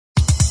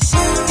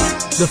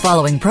The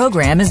following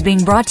program is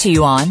being brought to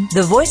you on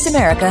the Voice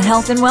America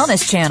Health and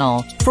Wellness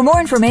Channel. For more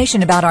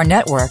information about our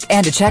network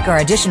and to check our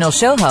additional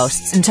show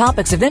hosts and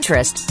topics of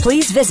interest,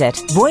 please visit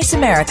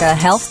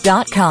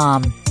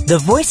voiceamericahealth.com. The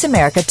Voice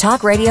America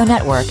Talk Radio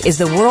Network is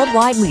the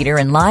worldwide leader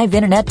in live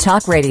Internet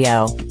talk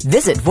radio.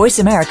 Visit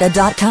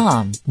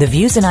voiceamerica.com. The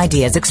views and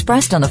ideas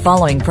expressed on the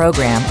following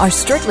program are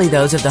strictly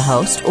those of the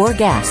host or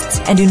guests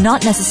and do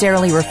not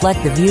necessarily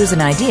reflect the views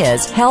and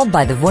ideas held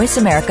by the Voice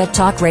America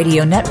Talk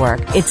Radio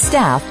Network, its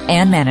staff,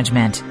 and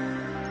management.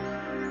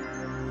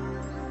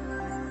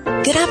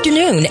 Good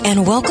afternoon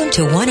and welcome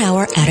to 1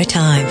 Hour at a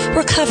Time.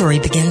 Recovery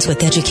begins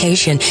with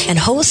education, and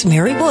host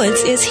Mary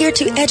Woods is here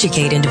to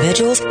educate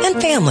individuals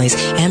and families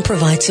and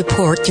provide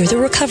support through the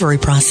recovery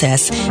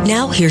process.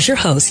 Now here's your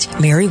host,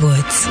 Mary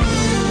Woods.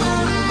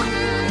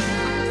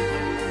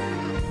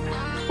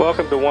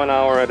 Welcome to 1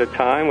 Hour at a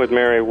Time with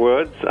Mary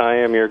Woods. I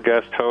am your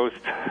guest host,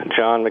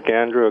 John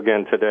McAndrew,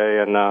 again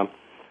today, and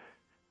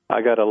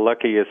I got a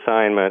lucky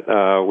assignment.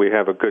 We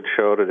have a good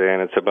show today,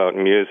 and it's about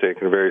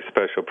music, and a very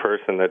special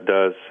person that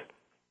does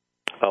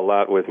a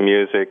lot with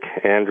music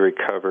and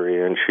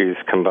recovery, and she's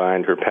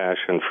combined her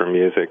passion for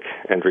music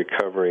and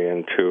recovery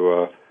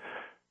into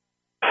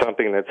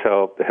something that's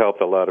helped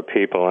a lot of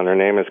people, and her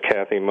name is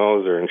Kathy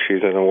Moser, and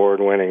she's an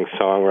award-winning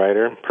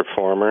songwriter,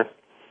 performer,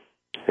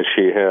 and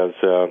she has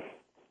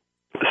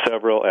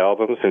several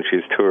albums, and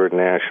she's toured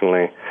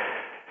nationally.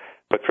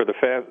 But for the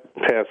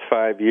past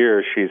 5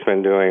 years, she's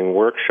been doing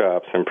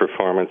workshops and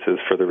performances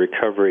for the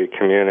recovery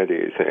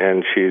communities,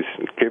 and she's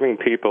giving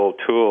people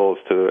tools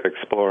to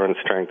explore and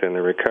strengthen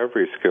their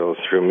recovery skills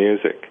through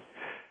music,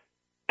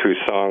 through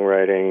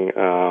songwriting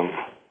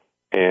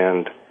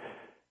and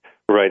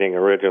writing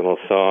original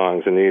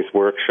songs. And these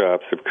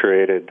workshops have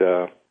created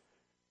a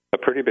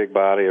pretty big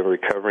body of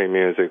recovery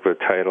music with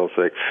titles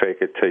like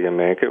Fake It Till You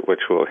Make It, which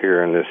we'll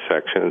hear in this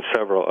section, and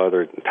several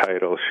other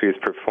titles. She's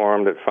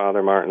performed at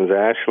Father Martin's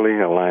Ashley,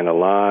 Alina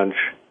Lodge,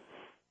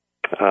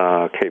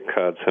 Cape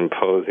Cod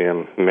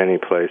Symposium, many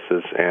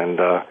places, and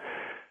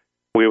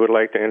we would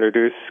like to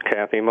introduce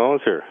Kathy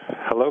Moser.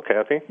 Hello,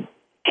 Kathy.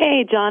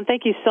 Hey, John.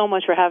 Thank you so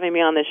much for having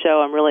me on the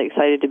show. I'm really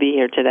excited to be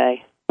here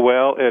today.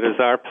 Well, it is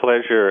our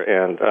pleasure,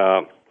 and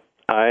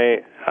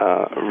I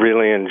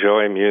really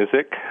enjoy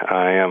music.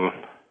 I am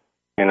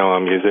a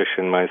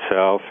musician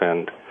myself,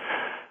 and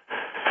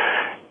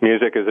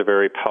music is a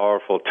very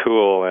powerful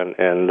tool,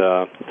 and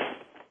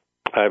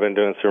I've been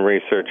doing some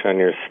research on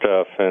your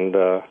stuff, and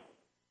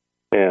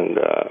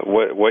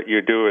what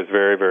you do is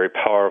very, very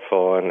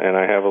powerful, and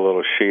I have a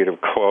little sheet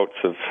of quotes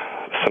of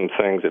some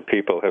things that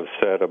people have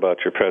said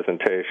about your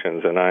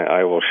presentations, and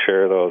I will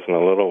share those in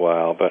a little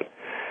while, but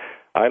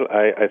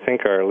I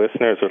think our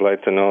listeners would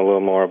like to know a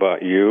little more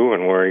about you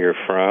and where you're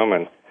from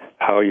and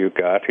how you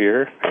got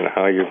here and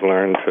how you've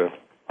learned to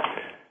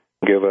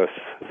give us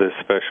this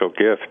special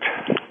gift.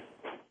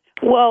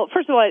 Well,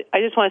 first of all,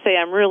 I just want to say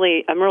I'm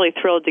really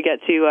thrilled to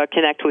get to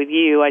connect with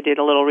you. I did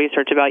a little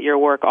research about your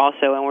work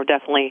also, and we're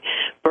definitely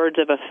birds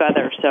of a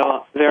feather,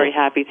 so very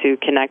happy to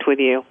connect with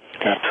you.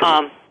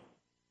 Absolutely.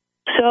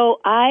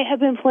 So I have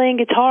been playing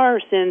guitar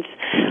since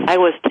I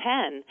was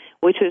 10,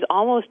 which was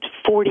almost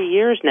 40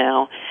 years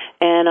now,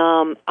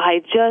 and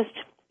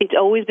it's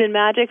always been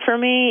magic for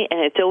me,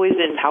 and it's always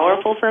been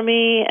powerful for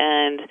me,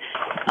 and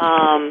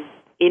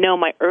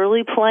my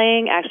early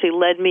playing actually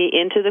led me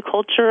into the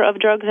culture of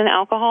drugs and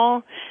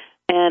alcohol,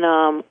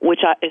 and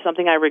which is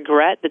something I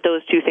regret, that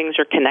those two things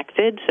are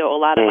connected. So a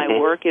lot of my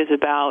work is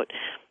about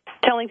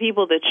telling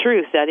people the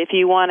truth, that if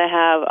you want to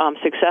have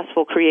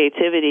successful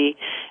creativity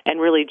and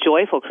really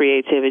joyful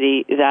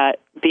creativity, that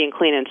being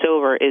clean and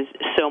sober is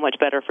so much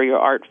better for your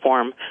art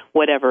form,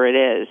 whatever it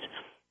is.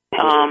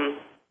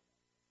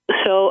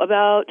 So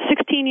about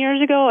 16 years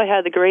ago, I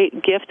had the great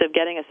gift of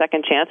getting a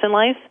second chance in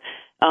life.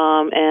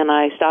 And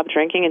I stopped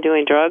drinking and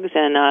doing drugs,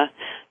 and, I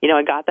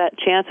got that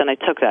chance, and I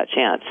took that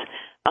chance.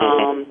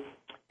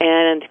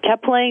 And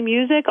kept playing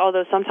music,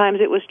 although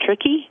sometimes it was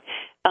tricky.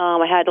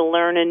 I had to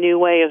learn a new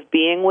way of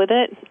being with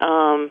it.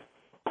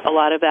 A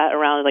lot of that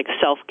around, like,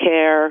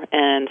 self-care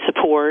and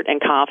support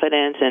and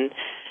confidence and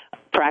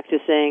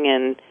practicing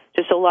and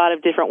just a lot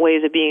of different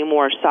ways of being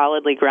more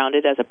solidly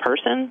grounded as a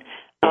person.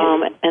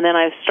 And then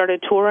I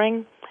started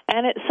touring.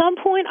 And at some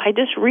point, I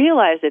just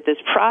realized that this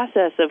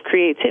process of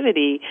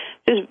creativity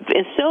just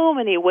in so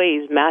many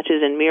ways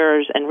matches and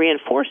mirrors and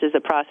reinforces the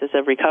process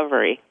of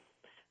recovery.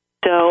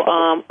 So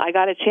I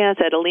got a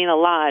chance at Alina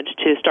Lodge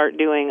to start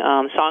doing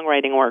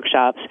songwriting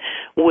workshops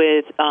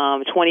with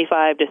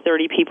 25 to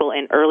 30 people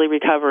in early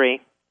recovery.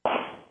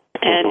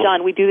 And,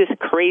 John, we do this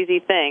crazy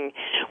thing,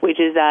 which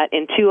is that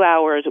in 2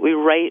 hours we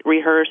write,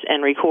 rehearse,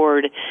 and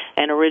record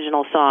an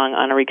original song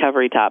on a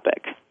recovery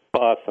topic.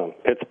 Awesome.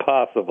 It's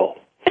possible.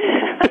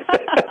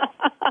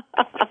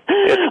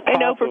 I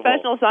know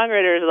professional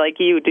songwriters like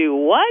you do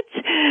what?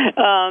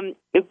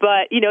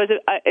 But,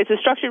 it's a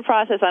structured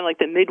process. I'm like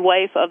the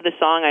midwife of the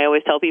song. I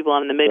always tell people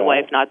I'm the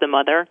midwife, not the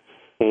mother.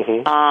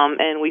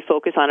 And we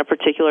focus on a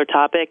particular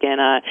topic.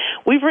 And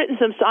we've written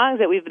some songs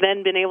that we've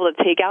then been able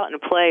to take out and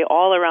play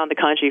all around the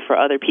country for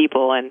other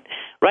people. And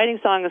writing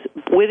songs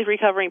with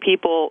recovering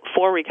people,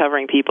 for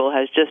recovering people,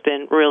 has just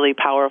been really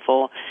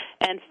powerful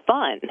and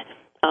fun.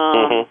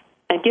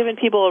 And given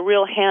people a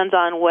real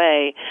hands-on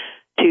way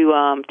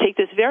to take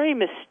this very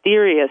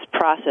mysterious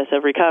process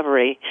of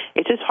recovery.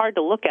 It's just hard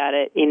to look at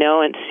it,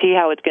 and see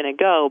how it's going to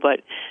go,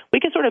 but we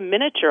can sort of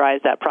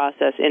miniaturize that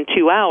process in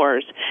 2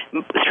 hours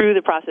through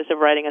the process of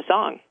writing a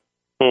song.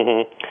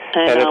 And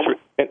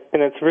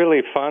it's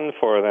really fun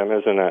for them,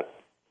 isn't it?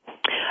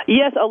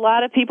 Yes, a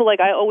lot of people,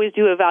 I always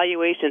do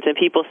evaluations, and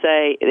people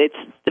say it's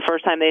the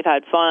first time they've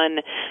had fun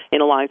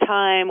in a long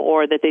time,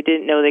 or that they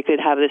didn't know they could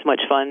have this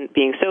much fun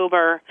being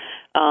sober.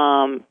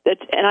 And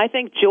I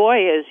think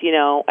joy is,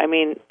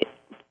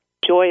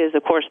 joy is,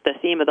 of course, the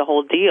theme of the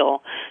whole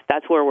deal.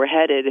 That's where we're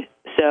headed.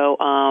 So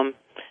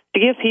to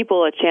give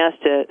people a chance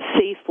to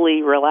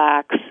safely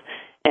relax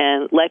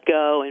and let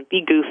go and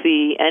be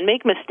goofy and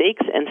make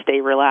mistakes and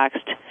stay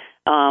relaxed,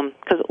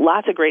 because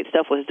lots of great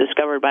stuff was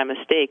discovered by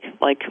mistake,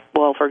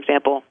 for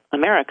example,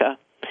 America.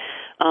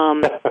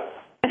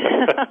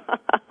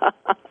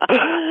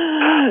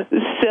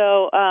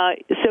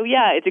 So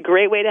yeah, it's a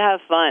great way to have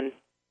fun.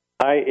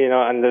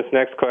 On this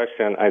next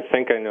question, I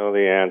think I know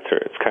the answer.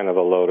 It's kind of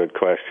a loaded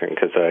question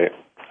because I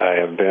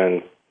have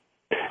been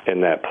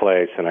in that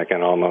place, and I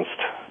can almost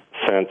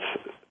sense,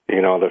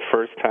 the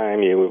first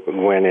time you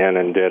went in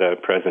and did a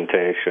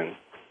presentation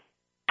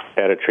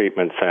at a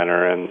treatment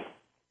center,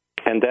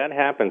 and that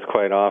happens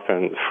quite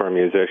often for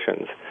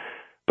musicians.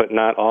 But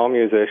not all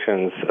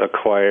musicians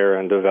acquire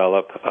and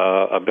develop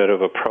a bit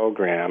of a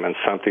program and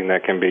something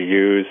that can be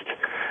used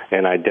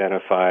and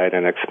identified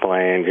and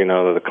explained,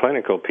 to the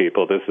clinical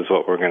people, this is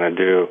what we're going to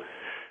do.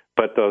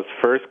 But those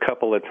first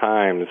couple of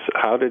times,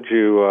 how did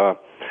you,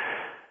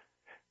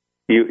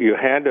 you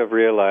had to have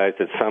realized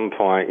at some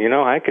point,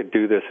 I could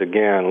do this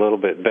again a little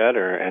bit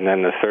better, and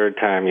then the third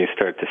time you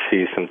start to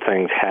see some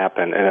things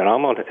happen, and it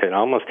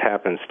almost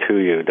happens to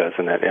you,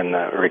 doesn't it, in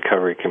the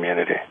recovery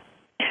community?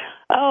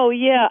 Oh,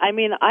 yeah.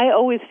 I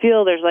always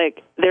feel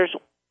there's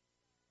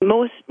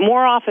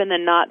more often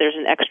than not, there's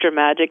an extra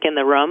magic in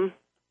the room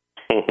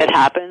that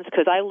happens,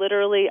 because I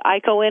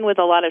go in with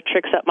a lot of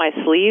tricks up my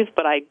sleeve,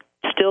 but I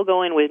still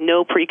go in with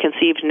no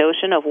preconceived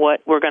notion of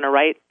what we're going to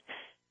write,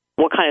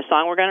 what kind of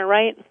song we're going to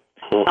write.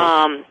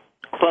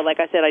 But like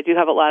I said, I do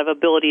have a lot of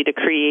ability to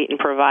create and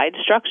provide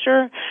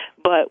structure.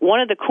 But one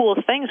of the cool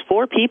things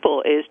for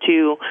people is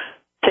to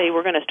say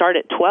we're going to start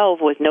at 12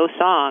 with no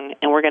song,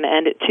 and we're going to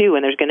end at 2,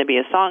 and there's going to be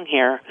a song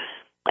here.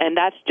 And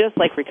that's just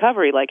like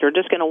recovery. You're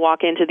just going to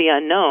walk into the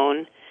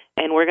unknown,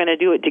 and we're going to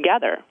do it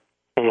together.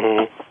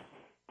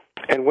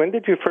 And when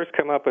did you first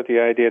come up with the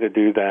idea to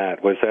do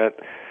that? Was that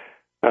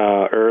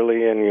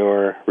early in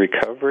your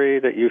recovery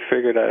that you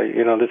figured out,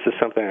 this is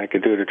something I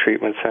could do at a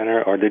treatment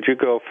center? Or did you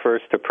go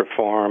first to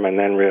perform and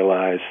then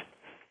realize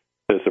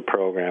there's a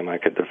program I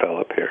could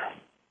develop here?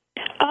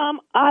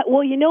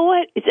 Well, you know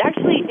what? It's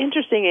actually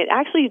interesting. It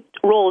actually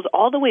rolls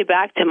all the way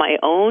back to my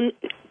own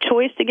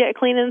choice to get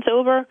clean and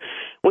sober,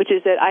 which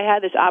is that I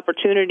had this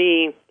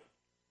opportunity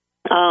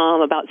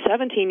about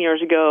 17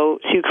 years ago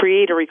to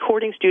create a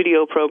recording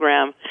studio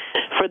program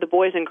for the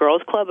Boys and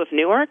Girls Club of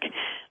Newark.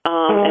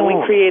 And we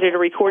created a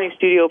recording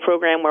studio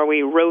program where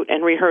we wrote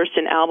and rehearsed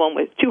an album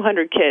with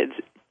 200 kids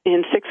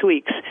in 6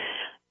 weeks.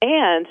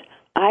 And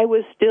I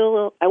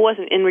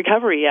wasn't in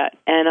recovery yet.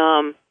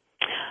 And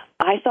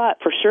I thought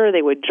for sure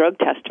they would drug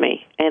test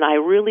me. And I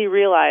really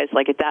realized,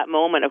 at that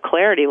moment of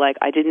clarity,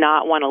 I did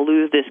not want to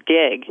lose this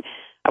gig.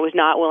 I was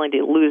not willing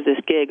to lose this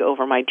gig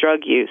over my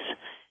drug use.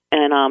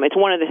 And it's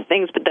one of the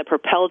things that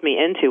propelled me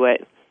into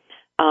it.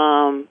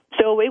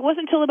 So it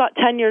wasn't until about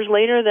 10 years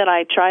later that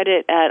I tried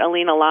it at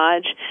Alina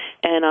Lodge.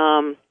 And,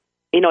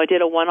 I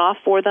did a one-off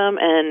for them,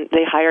 and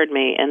they hired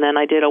me. And then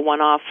I did a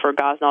one-off for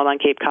Gosnold on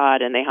Cape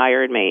Cod, and they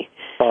hired me.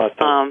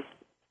 Awesome.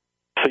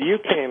 So you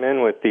came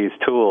in with these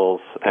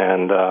tools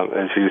and,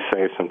 as you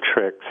say, some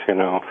tricks,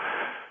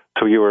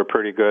 so you were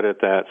pretty good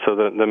at that. So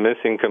the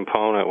missing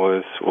component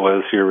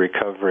was your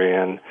recovery.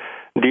 And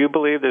do you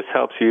believe this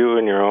helps you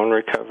in your own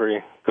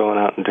recovery, going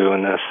out and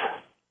doing this?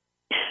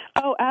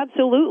 Oh,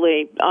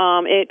 absolutely.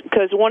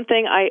 Because one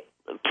thing I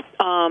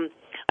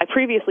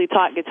previously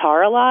taught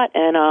guitar a lot,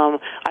 and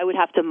I would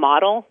have to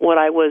model what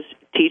I was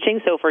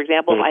teaching. So, for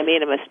example, if I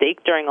made a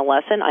mistake during a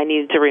lesson, I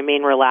needed to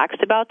remain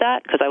relaxed about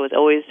that, because I was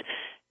always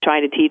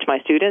trying to teach my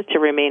students to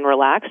remain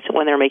relaxed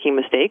when they're making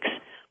mistakes.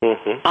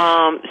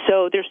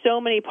 So there's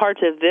so many parts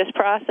of this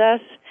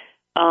process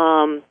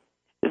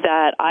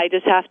that I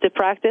just have to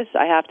practice.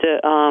 I have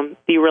to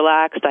be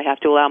relaxed. I have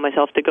to allow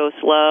myself to go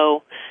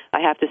slow.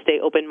 I have to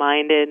stay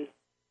open-minded.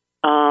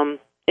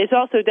 It's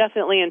also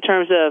definitely in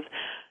terms of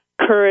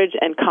courage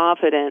and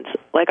confidence.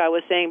 Like I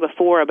was saying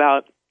before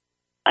about,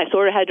 I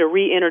sort of had to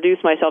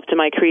reintroduce myself to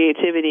my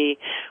creativity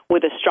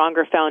with a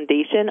stronger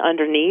foundation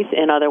underneath.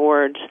 In other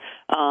words,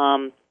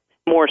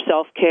 more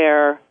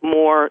self-care,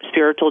 more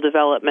spiritual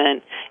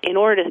development, in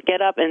order to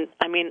get up. And,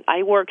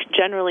 I work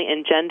generally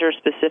in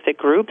gender-specific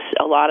groups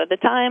a lot of the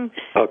time.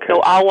 Okay. So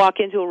I'll walk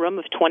into a room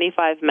of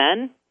 25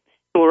 men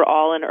who are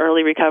all in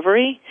early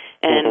recovery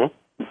and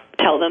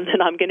tell them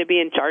that I'm going to be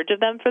in charge of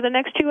them for the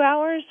next 2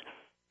 hours.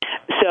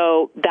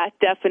 So that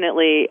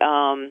definitely,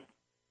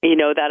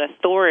 that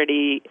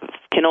authority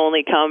can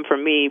only come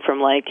from me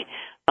from,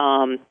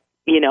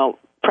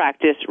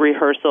 practice,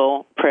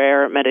 rehearsal,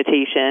 prayer,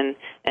 meditation,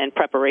 and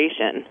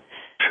preparation.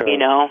 Sure.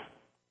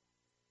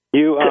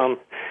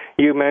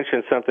 You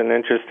mentioned something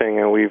interesting,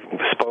 and we've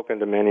spoken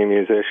to many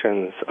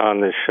musicians on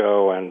this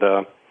show, and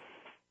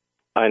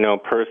I know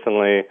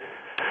personally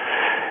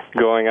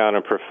going out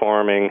and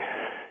performing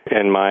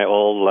in my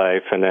old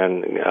life, and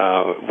then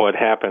what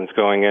happens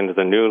going into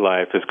the new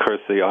life is, of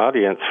course, the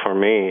audience for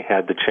me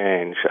had to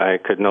change. I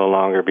could no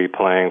longer be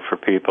playing for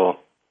people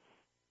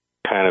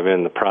kind of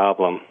in the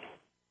problem.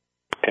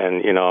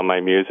 And, my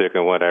music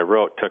and what I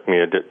wrote took me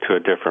to a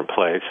different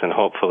place and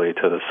hopefully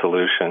to the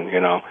solution,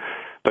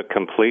 but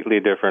completely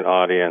different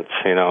audience,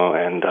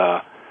 and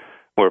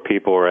where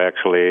people were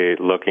actually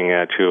looking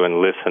at you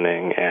and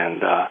listening.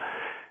 And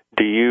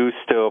do you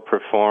still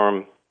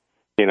perform,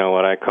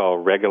 what I call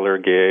regular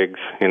gigs,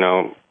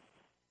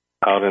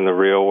 out in the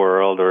real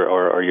world,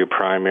 or are you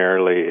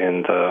primarily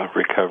in the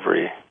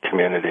recovery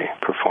community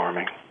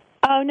performing?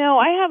 Oh, no,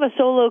 I have a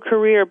solo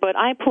career, but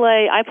I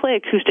play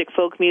acoustic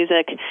folk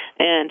music,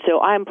 and so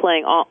I'm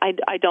playing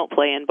I don't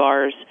play in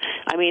bars.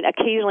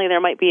 Occasionally there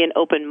might be an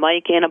open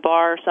mic in a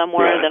bar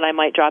somewhere that I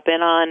might drop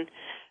in on,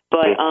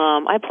 but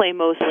I play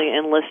mostly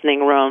in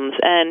listening rooms,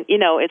 and,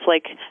 it's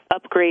like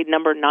upgrade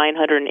number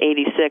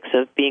 986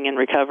 of being in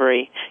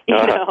recovery,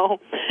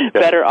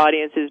 better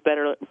audiences,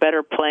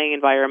 better playing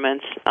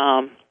environments.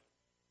 I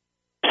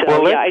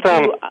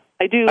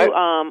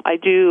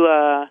do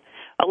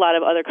a lot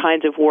of other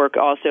kinds of work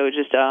also,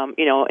 just,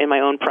 in my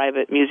own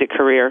private music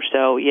career.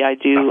 So, I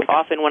do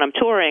often when I'm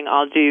touring,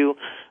 I'll do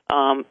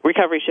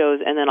recovery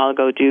shows, and then I'll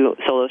go do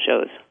solo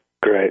shows.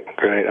 Great,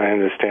 I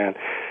understand.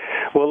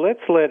 Well,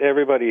 let's let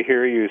everybody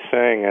hear you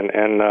sing,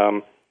 and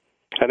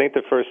I think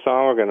the first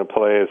song we're going to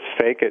play is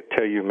Fake It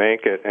Till You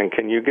Make It, and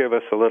can you give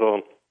us a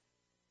little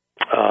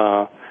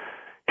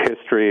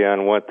history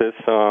on where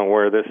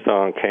this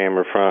song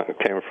came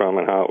from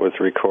and how it was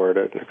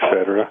recorded,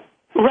 etc.?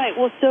 Right,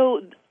 well,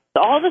 so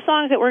all the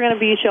songs that we're going to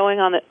be playing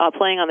on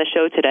the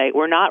show today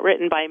were not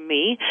written by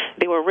me.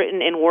 They were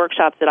written in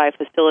workshops that I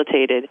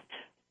facilitated.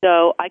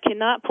 So I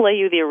cannot play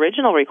you the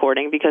original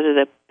recording because of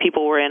the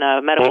people were in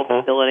a medical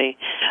facility.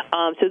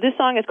 So this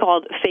song is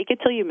called Fake It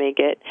Till You Make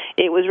It.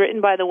 It was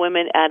written by the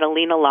women at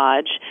Alina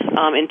Lodge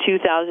in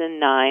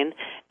 2009.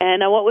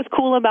 And what was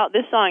cool about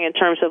this song in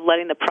terms of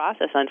letting the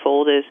process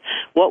unfold is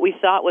what we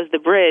thought was the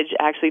bridge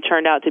actually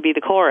turned out to be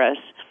the chorus.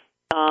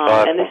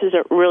 And this is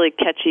a really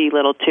catchy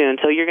little tune.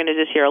 So you're going to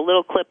just hear a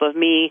little clip of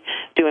me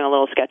doing a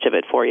little sketch of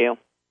it for you.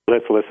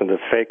 Let's listen to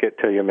Fake It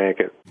Till You Make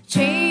It.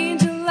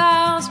 Change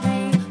allows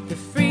me the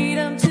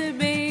freedom to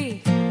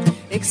be,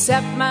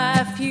 accept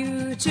my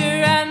future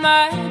and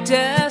my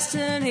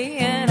destiny,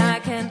 and I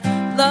can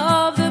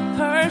love the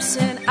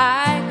person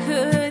I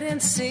couldn't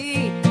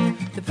see,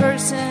 the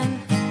person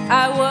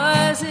I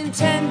was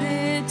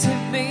intended to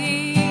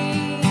be.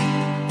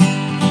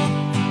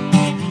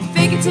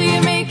 Fake it till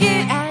you make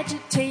it,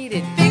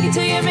 agitated. Fake it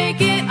till you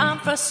make it, I'm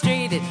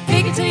frustrated.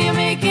 Fake it till you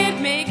make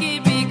it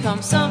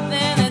become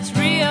something that's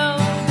real.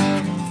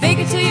 Fake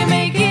it till you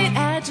make it,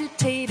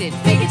 agitated.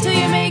 Fake it till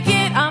you make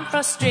it, I'm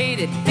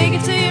frustrated. Fake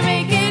it till you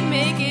make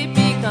it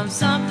become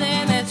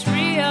something that's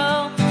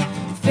real.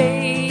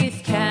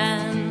 Faith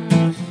can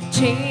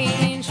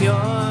change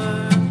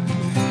your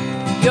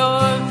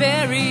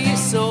very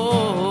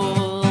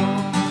soul.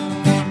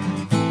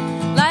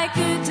 Like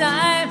a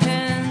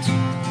diamond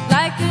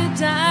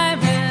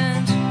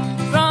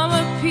from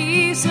a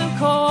piece of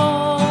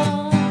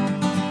coal.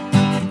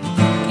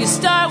 You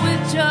start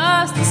with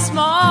just the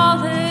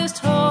smallest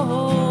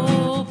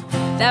hope.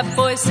 That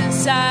voice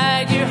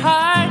inside your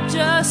heart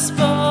just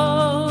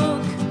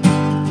spoke.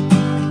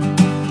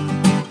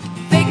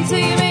 Fake it till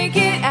you make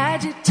it,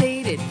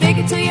 agitated. Fake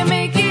it till you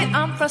make it,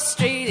 I'm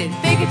frustrated.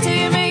 Fake it till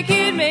you make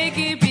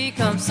it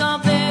become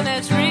something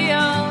that's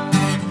real.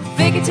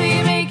 Fake it till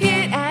you make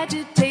it,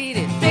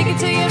 agitated. Fake it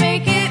till you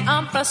make it,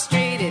 I'm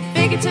frustrated.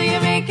 Fake it till you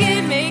make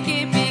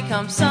it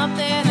become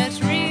something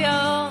that's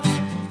real.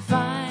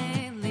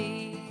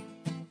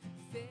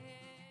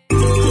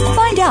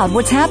 Find out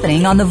what's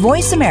happening on the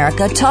Voice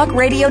America Talk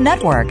Radio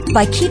Network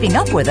by keeping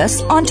up with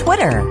us on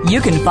Twitter.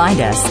 You can find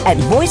us at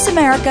Voice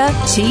America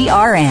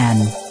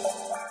TRN.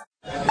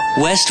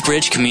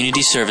 Westbridge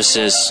Community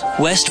Services.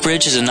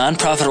 Westbridge is a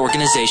nonprofit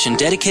organization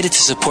dedicated to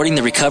supporting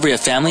the recovery of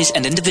families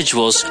and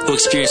individuals who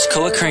experience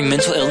co-occurring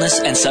mental illness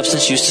and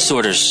substance use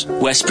disorders.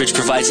 Westbridge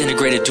provides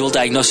integrated dual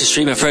diagnosis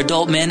treatment for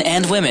adult men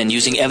and women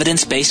using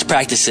evidence-based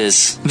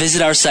practices.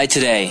 Visit our site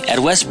today at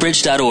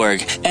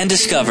westbridge.org and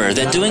discover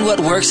that doing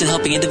what works in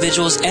helping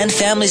individuals and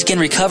families gain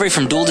recovery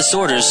from dual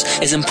disorders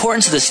is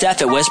important to the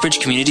staff at Westbridge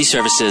Community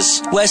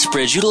Services.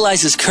 Westbridge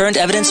utilizes current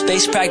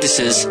evidence-based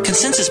practices,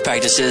 consensus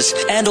practices,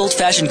 and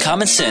old-fashioned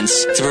common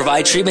sense to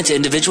provide treatment to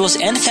individuals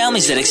and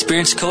families that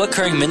experience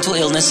co-occurring mental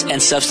illness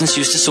and substance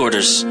use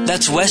disorders.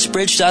 That's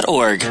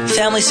westbridge.org,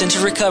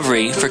 family-centered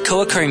recovery for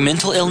co-occurring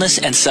mental illness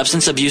and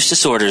substance abuse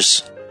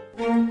disorders.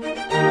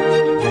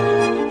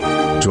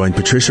 Join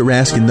Patricia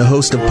Raskin, the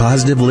host of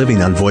Positive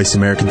Living on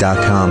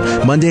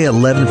VoiceAmerica.com, Monday at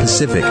 11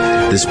 Pacific.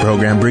 This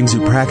program brings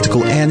you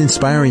practical and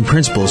inspiring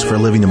principles for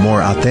living a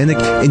more authentic,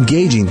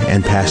 engaging,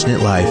 and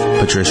passionate life.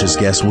 Patricia's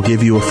guests will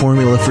give you a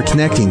formula for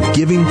connecting,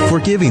 giving,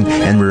 forgiving,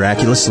 and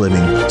miraculous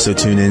living. So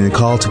tune in and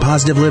call to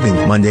Positive Living,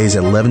 Mondays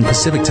at 11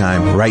 Pacific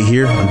Time, right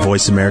here on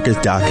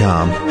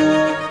VoiceAmerica.com.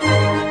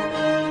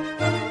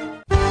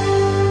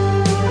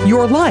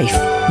 Your life,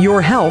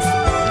 your health,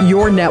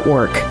 your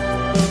network.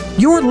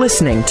 You're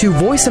listening to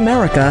Voice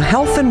America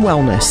Health and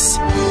Wellness.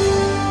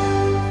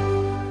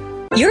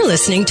 You're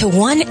listening to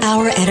 1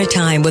 Hour at a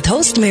Time with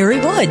host Mary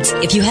Woods.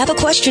 If you have a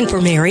question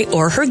for Mary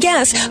or her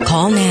guest,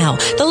 call now.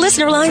 The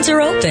listener lines are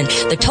open.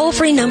 The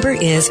toll-free number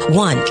is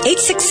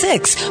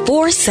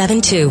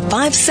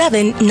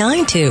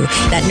 1-866-472-5792.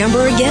 That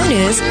number again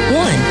is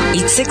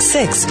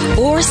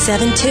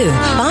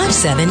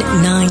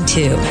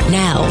 1-866-472-5792.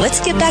 Now, let's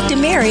get back to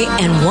Mary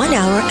and 1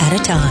 Hour at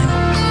a Time.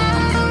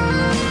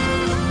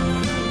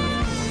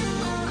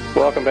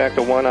 Welcome back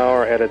to 1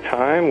 Hour at a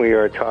Time. We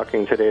are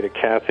talking today to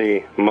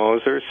Kathy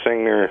Moser,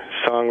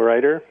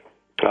 singer-songwriter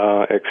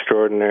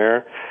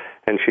extraordinaire,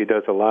 and she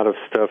does a lot of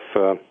stuff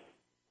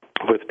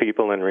with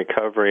people in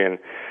recovery. And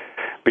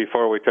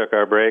before we took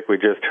our break, we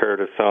just heard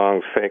a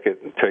song, Fake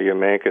It Till You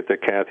Make It,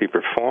 that Kathy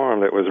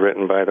performed that was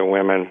written by the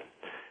women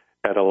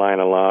at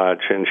Alina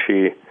Lodge. And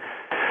she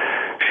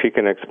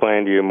can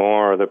explain to you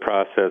more of the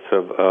process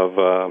of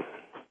the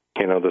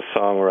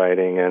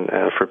songwriting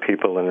and for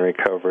people in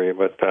recovery.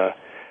 But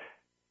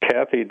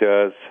Kathy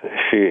does,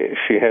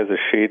 she has a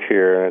sheet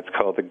here, and it's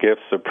called The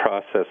Gifts of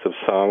Process of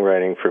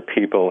Songwriting for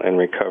People in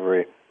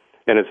Recovery.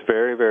 And it's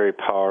very, very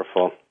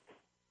powerful.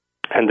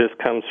 And this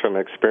comes from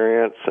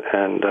experience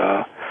and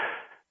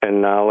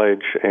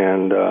knowledge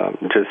and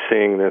just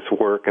seeing this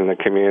work in the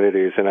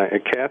communities. And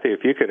Kathy,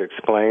 if you could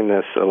explain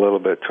this a little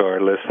bit to our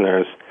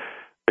listeners,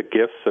 the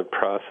gifts of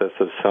process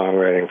of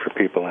songwriting for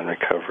people in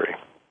recovery.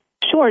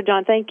 Sure,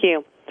 John, thank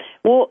you.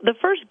 Well, the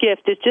first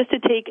gift is just to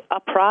take a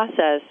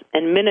process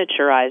and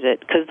miniaturize it,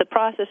 because the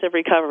process of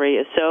recovery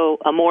is so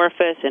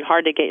amorphous and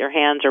hard to get your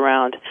hands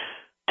around.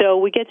 So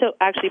we get to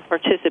actually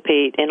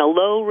participate in a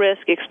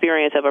low-risk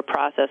experience of a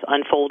process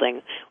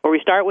unfolding, where we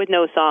start with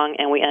no song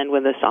and we end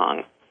with a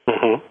song.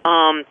 Mm-hmm.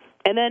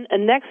 And then a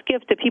next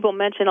gift that people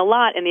mention a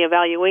lot in the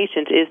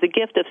evaluations is the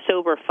gift of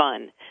sober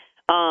fun.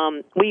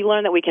 We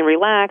learn that we can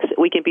relax,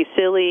 we can be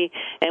silly,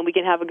 and we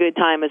can have a good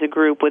time as a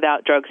group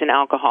without drugs and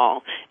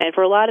alcohol. And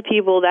for a lot of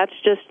people, that's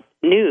just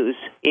news,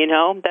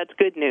 that's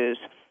good news.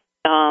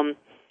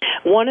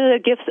 One of the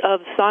gifts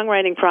of the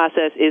songwriting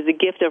process is the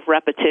gift of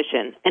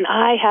repetition. And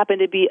I happen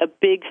to be a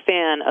big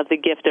fan of the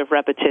gift of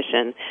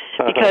repetition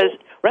because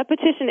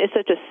repetition is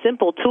such a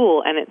simple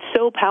tool, and it's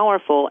so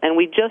powerful, and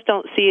we just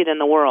don't see it in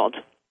the world.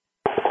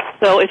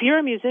 So if you're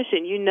a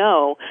musician, you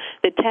know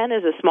that 10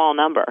 is a small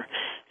number.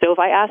 So if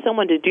I ask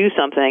someone to do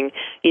something,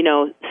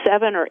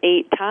 7 or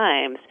 8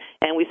 times,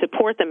 and we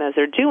support them as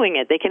they're doing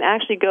it, they can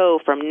actually go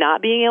from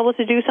not being able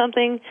to do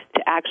something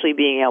to actually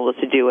being able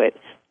to do it,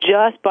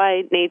 just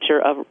by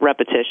nature of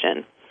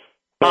repetition.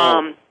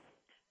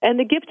 And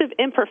the gift of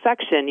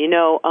imperfection,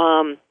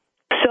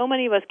 so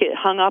many of us get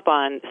hung up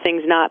on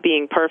things not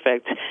being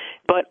perfect,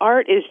 but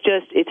art is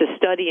it's a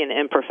study in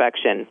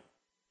imperfection.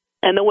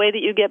 And the way that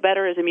you get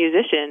better as a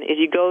musician is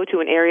you go to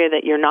an area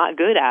that you're not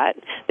good at,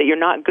 that you're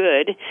not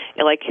good.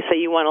 Like, say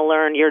you want to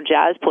learn, you're a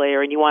jazz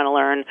player and you want to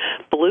learn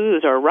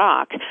blues or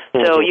rock.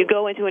 Mm-hmm. So you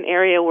go into an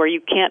area where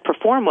you can't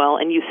perform well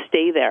and you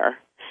stay there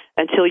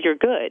until you're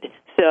good.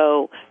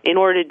 So in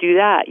order to do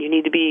that, you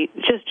need to be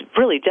just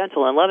really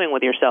gentle and loving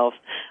with yourself.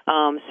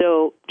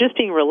 So just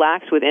being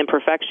relaxed with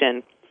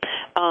imperfection.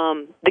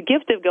 The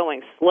gift of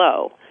going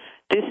slow.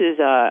 This is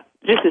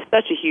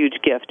such a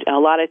huge gift. A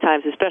lot of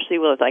times, especially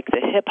with like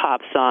the hip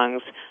hop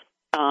songs,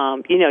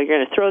 you're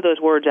going to throw those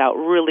words out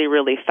really,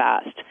 really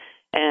fast.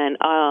 And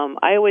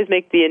I always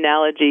make the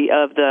analogy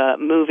of the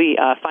movie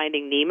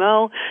Finding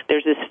Nemo.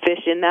 There's this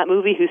fish in that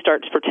movie who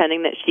starts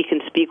pretending that she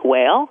can speak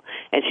whale,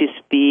 and she's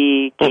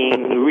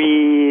speaking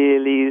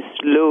really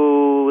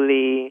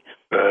slowly.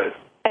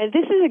 And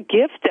this is a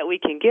gift that we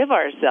can give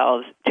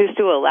ourselves, just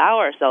to allow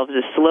ourselves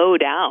to slow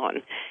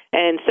down.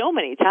 And so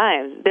many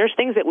times, there's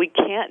things that we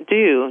can't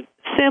do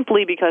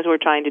simply because we're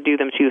trying to do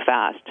them too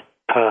fast.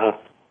 Yeah.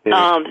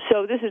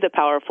 So this is a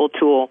powerful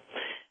tool.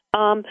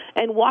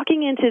 And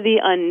walking into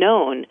the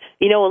unknown.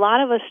 You know, a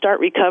lot of us start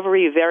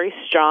recovery very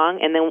strong,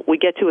 and then we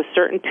get to a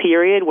certain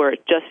period where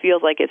it just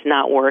feels like it's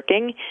not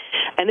working.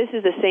 And this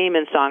is the same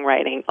in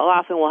songwriting.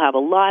 Often we'll have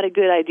a lot of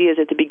good ideas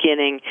at the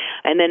beginning,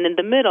 and then in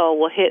the middle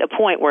we'll hit a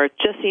point where it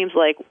just seems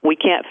like we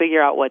can't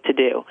figure out what to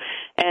do.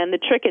 And the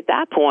trick at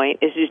that point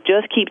is to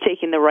just keep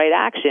taking the right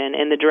action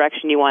in the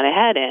direction you want to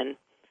head in.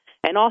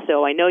 And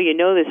also, I know you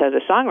know this as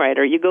a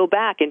songwriter, you go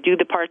back and do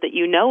the part that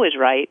you know is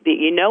right, that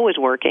you know is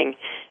working,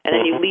 and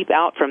then you leap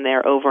out from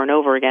there over and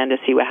over again to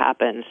see what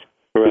happens.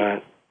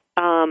 Right.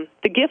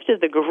 The gift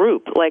of the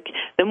group, like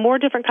the more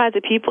different kinds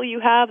of people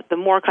you have, the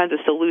more kinds of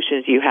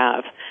solutions you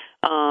have.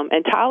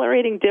 And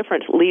tolerating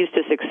difference leads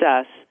to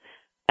success.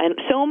 And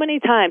so many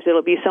times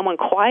it'll be someone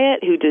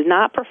quiet who does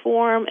not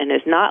perform and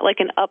is not like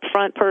an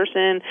upfront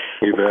person,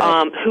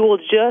 who will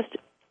just,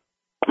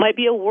 might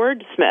be a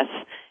wordsmith.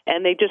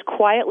 And they just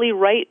quietly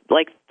write,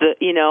 like,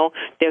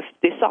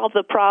 they solve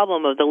the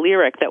problem of the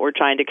lyric that we're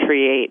trying to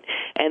create,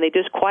 and they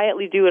just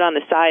quietly do it on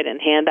the side and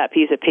hand that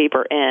piece of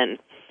paper in.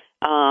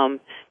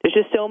 There's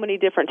just so many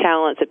different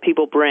talents that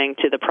people bring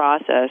to the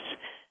process.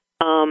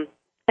 And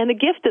the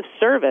gift of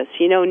service,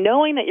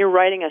 knowing that you're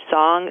writing a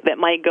song that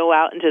might go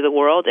out into the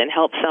world and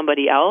help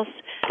somebody else.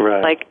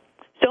 Right. Like,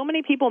 so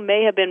many people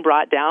may have been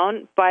brought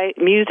down by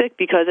music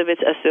because of its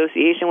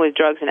association with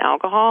drugs and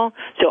alcohol.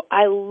 So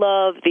I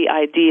love the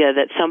idea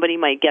that somebody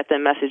might get the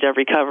message of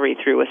recovery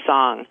through a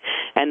song,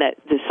 and that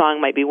the song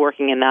might be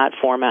working in that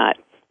format,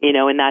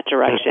 in that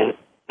direction.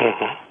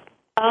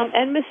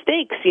 And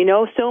mistakes,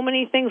 so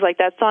many things like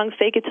that song,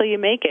 Fake It Till You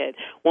Make It.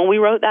 When we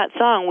wrote that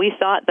song, we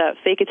thought that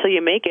Fake It Till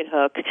You Make It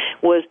hook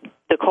was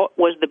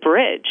the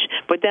bridge.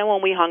 But then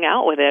when we hung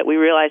out with it, we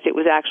realized it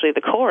was actually the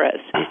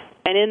chorus.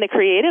 And in the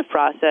creative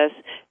process,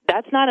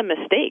 that's not a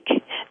mistake.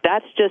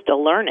 That's just a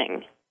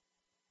learning.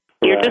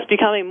 You're just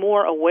becoming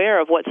more aware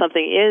of what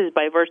something is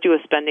by virtue of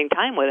spending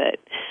time with it.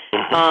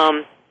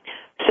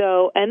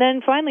 And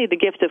then finally, the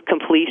gift of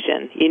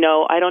completion.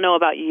 I don't know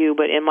about you,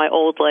 but in my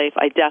old life,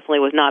 I definitely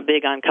was not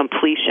big on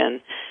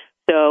completion.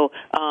 So,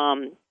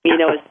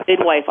 as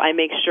midwife, I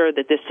make sure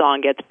that this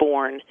song gets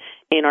born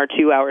in our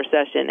 2-hour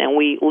session, and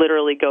we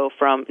literally go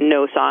from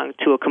no song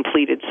to a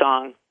completed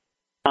song.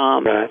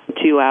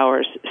 2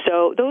 hours.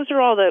 So those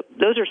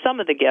are some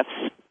of the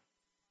gifts.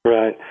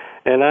 Right.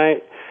 And I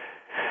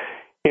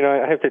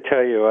have to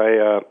tell you,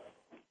 I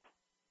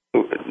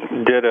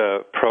did a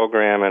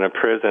program in a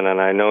prison,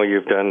 and I know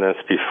you've done this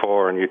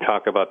before, and you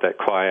talk about that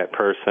quiet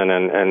person,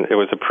 and it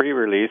was a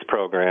pre-release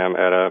program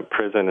at a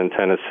prison in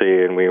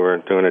Tennessee, and we were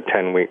doing a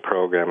 10-week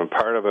program, and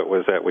part of it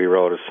was that we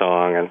wrote a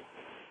song, and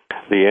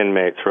the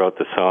inmates wrote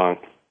the song,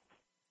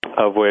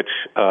 of which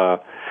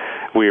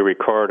we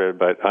recorded,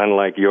 but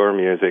unlike your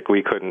music,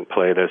 we couldn't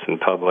play this in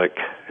public.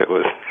 It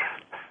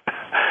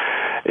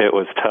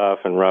was tough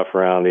and rough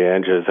around the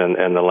edges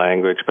and the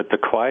language. But the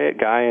quiet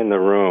guy in the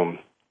room,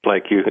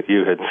 like you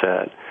had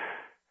said,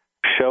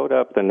 showed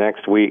up the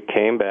next week,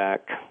 came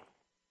back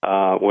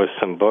with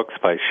some books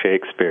by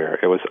Shakespeare.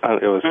 It was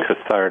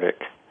cathartic,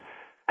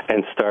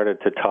 and started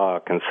to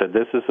talk and said,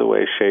 this is the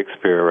way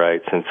Shakespeare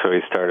writes. And so he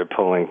started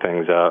pulling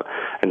things out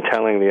and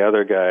telling the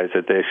other guys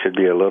that they should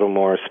be a little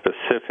more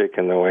specific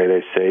in the way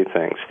they say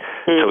things.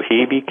 So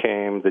he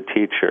became the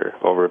teacher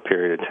over a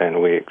period of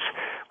 10 weeks,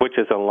 which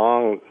is a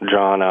long,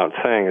 drawn-out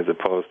thing as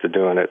opposed to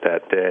doing it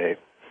that day.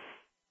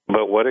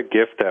 But what a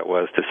gift that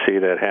was to see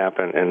that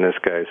happen in this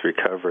guy's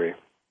recovery.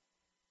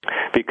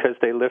 Because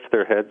they lift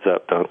their heads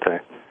up, don't they?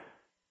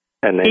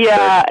 And they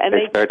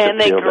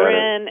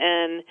grin,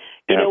 and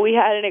we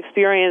had an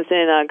experience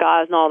in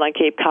Gosnold on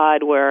Cape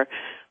Cod where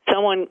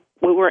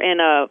we were in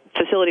a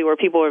facility where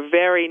people were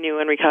very new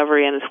in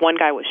recovery, and this one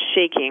guy was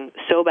shaking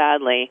so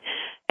badly,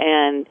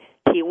 and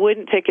he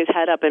wouldn't pick his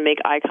head up and make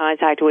eye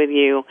contact with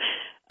you.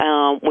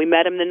 We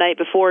met him the night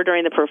before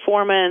during the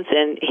performance,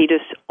 and he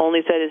just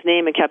only said his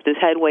name and kept his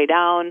head way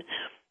down.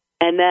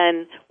 And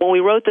then when we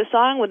wrote the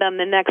song with him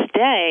the next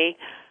day,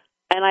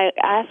 and I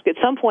asked at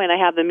some point, we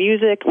have the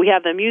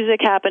music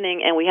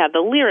happening, and we have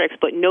the lyrics,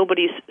 but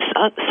nobody's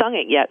sung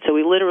it yet, so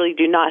we literally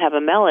do not have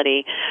a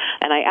melody.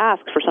 And I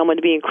asked for someone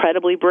to be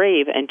incredibly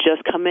brave and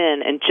just come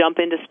in and jump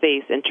into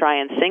space and try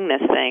and sing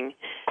this thing.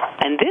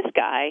 And this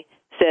guy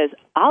says,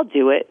 I'll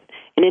do it.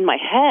 And in my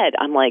head,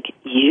 I'm like,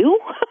 you?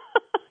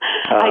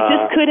 I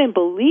just couldn't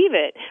believe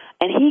it.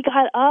 And he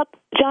got up,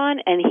 John,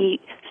 and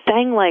he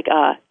sang like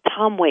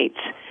Tom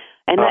Waits.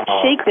 And that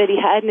shake that he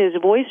had in his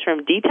voice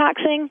from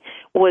detoxing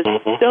was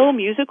so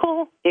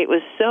musical. It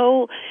was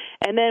so.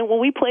 And then when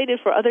we played it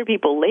for other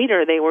people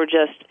later, they were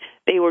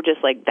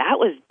just like, "That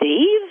was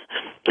Dave,"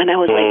 and I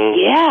was like,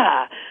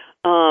 "Yeah."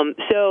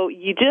 So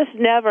you just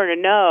never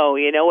know,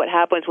 what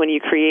happens when you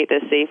create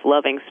this safe,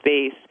 loving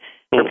space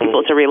for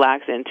people to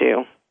relax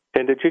into.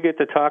 And did you get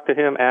to talk to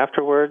him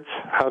afterwards?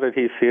 How did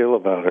he feel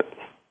about it?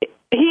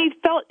 He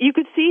felt, you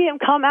could see him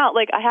come out.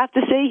 Like, I have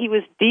to say, he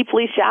was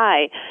deeply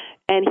shy.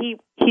 And he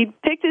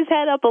picked his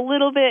head up a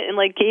little bit and,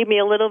 like, gave me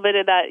a little bit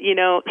of that,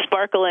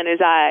 sparkle in his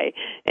eye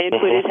and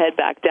put his head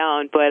back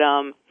down. But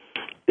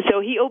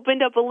So he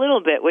opened up a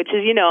little bit, which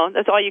is,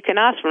 that's all you can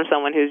ask from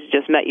someone who's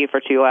just met you for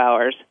 2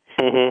 hours.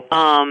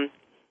 Mm-hmm.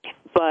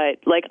 But,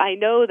 I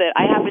know that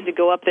I happen to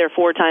go up there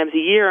 4 times a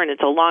year, and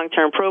it's a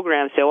long-term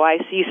program, so I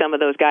see some of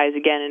those guys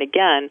again and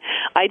again.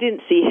 I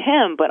didn't see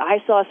him, but I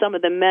saw some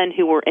of the men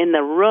who were in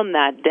the room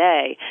that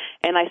day,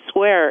 and I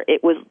swear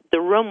the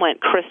room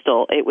went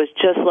crystal. It was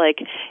just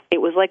it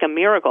was like a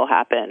miracle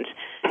happened,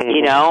 and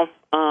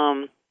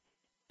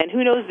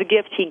who knows the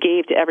gift he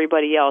gave to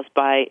everybody else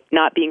by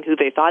not being who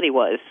they thought he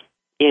was,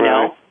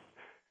 Right.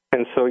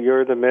 And so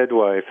you're the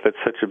midwife.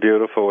 That's such a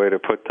beautiful way to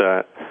put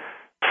that,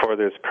 for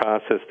this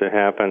process to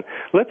happen.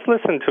 Let's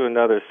listen to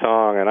another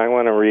song, and I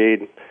want to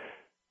read.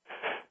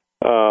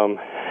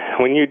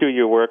 When you do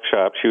your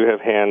workshops, you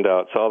have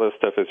handouts. All this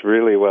stuff is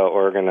really well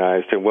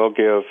organized, and we'll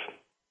give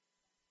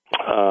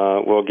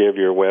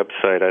your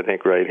website, I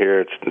think, right here.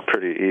 It's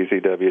pretty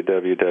easy,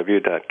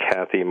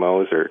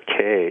 www.kathymoser,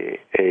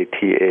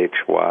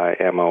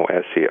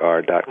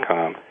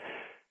 KATHYMOSER.com.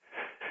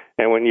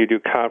 And when you do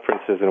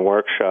conferences and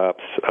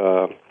workshops,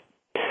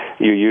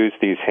 you use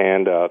these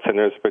handouts. And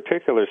there's a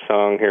particular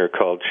song here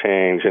called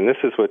Change, and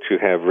this is what you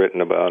have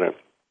written about it.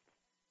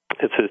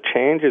 It says,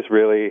 change is a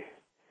really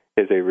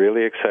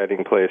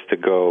exciting place to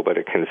go, but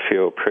it can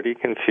feel pretty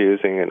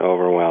confusing and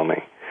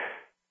overwhelming.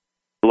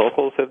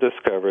 Locals have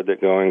discovered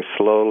that going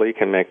slowly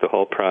can make the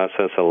whole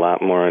process a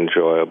lot more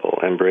enjoyable.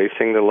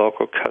 Embracing the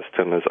local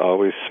custom is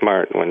always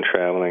smart when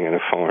traveling in a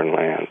foreign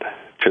land.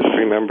 Just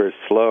remember,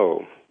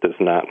 slow does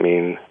not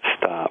mean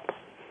stop.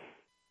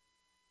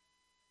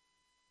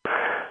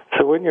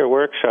 So in your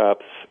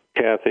workshops,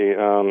 Kathy,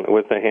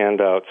 with the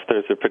handouts,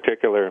 there's a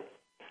particular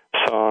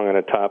song and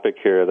a topic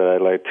here that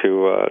I'd like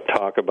to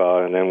talk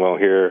about, and then we'll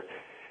hear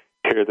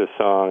the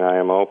song "I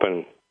Am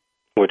Open,"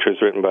 which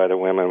was written by the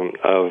women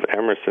of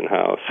Emerson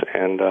House.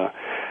 And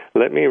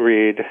let me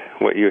read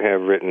what you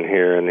have written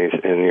here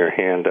in your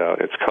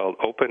handout. It's called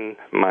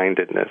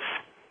Open-Mindedness.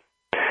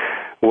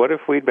 What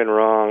if we'd been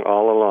wrong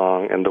all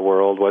along and the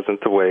world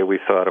wasn't the way we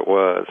thought it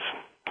was?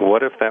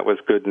 What if that was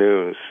good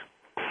news?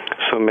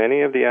 So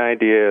many of the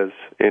ideas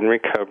in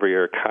recovery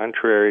are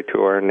contrary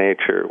to our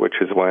nature,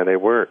 which is why they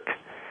work.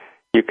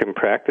 You can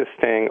practice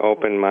staying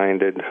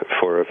open-minded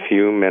for a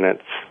few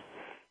minutes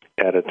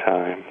at a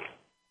time.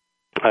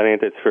 I think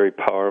that's very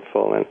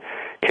powerful. And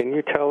can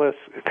you tell us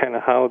kind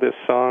of how this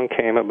song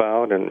came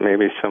about and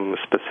maybe some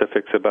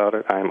specifics about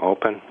it? I'm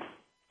Open.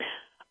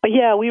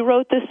 Yeah, we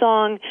wrote this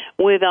song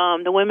with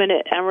the women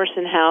at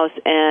Emerson House,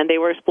 and they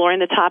were exploring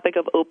the topic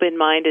of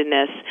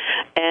open-mindedness.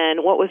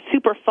 And what was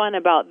super fun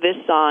about this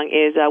song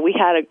is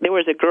there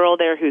was a girl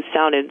there who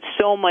sounded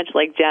so much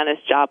like Janis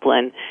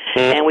Joplin,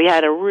 and we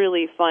had a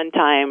really fun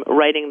time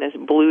writing this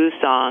blues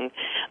song.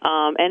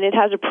 And it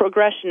has a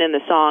progression in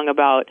the song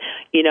about,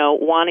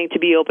 wanting to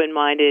be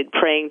open-minded,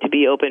 praying to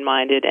be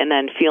open-minded, and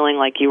then feeling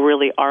like you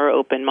really are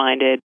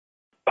open-minded.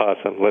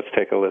 Awesome. Let's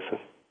take a listen.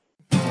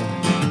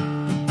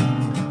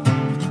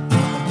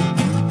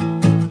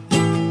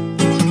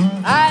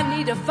 I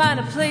need to find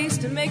a place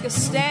to make a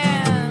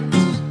stand.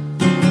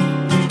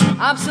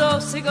 I'm so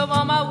sick of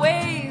all my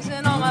ways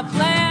and all my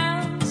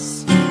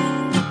plans.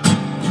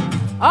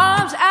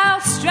 Arms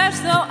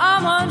outstretched though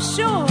I'm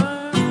unsure.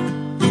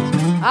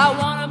 I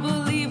want to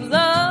believe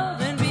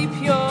love and be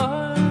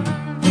pure.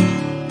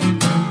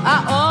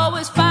 I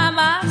always find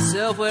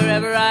myself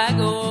wherever I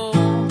go,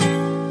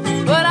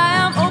 but I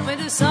am open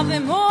to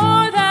something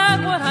more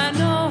than what I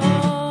know.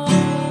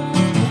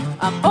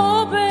 I'm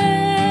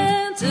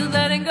open to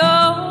letting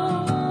go.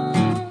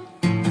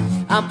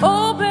 I'm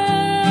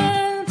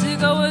open to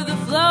go with the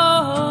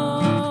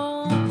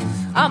flow.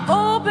 I'm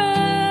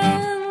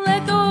open,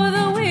 let go of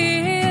the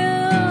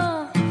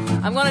wheel.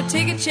 I'm gonna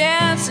take a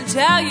chance and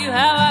tell you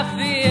how I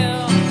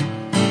feel.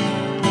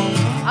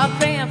 I'm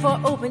praying for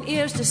open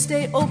ears to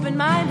stay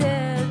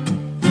open-minded.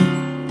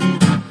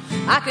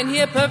 I can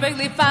hear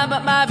perfectly fine,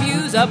 but my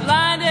views are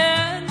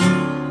blinded.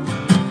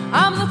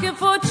 I'm looking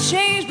for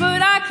change,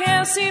 but I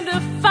can't seem to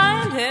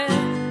find it.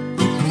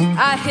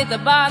 I hit the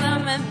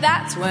bottom, and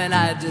that's when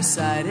I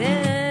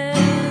decided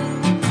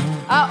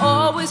I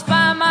always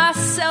find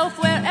myself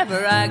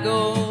wherever I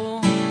go,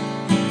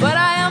 but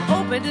I am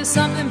open to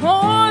something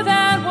more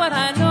than what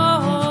I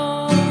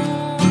know.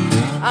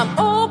 I'm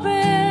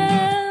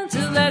open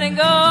to letting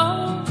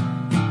go.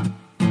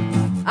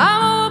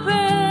 I'm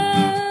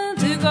open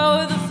to go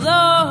with the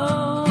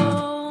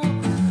flow.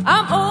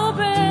 I'm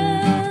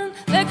open,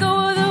 let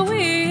go of the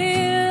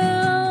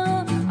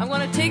wheel. I'm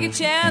gonna take a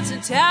chance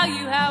and tell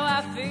you how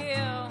I feel.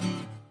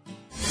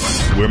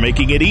 We're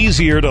making it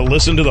easier to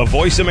listen to the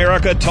Voice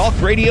America Talk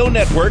Radio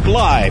Network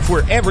live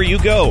wherever you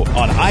go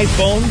on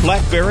iPhone,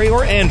 BlackBerry,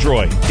 or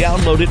Android.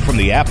 Download it from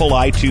the Apple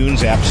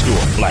iTunes App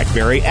Store,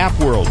 BlackBerry App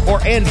World, or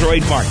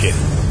Android Market.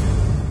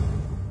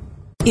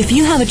 If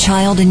you have a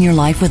child in your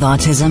life with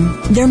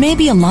autism, there may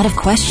be a lot of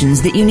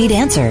questions that you need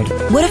answered.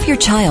 What if your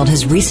child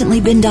has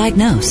recently been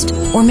diagnosed?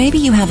 Or maybe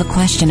you have a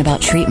question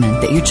about treatment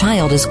that your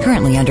child is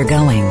currently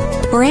undergoing.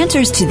 For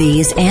answers to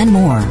these and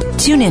more,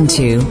 tune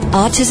into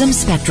Autism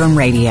Spectrum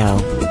Radio.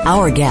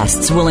 Our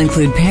guests will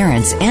include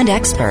parents and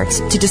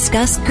experts to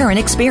discuss current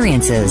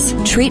experiences,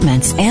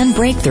 treatments, and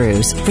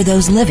breakthroughs for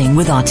those living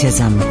with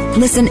autism.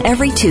 Listen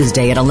every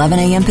Tuesday at 11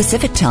 a.m.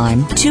 Pacific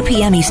Time, 2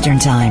 p.m. Eastern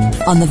Time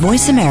on the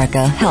Voice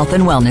America Health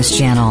and Wellness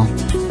Channel.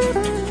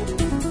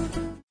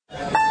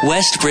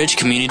 Westbridge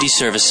Community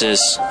Services.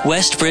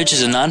 Westbridge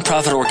is a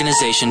nonprofit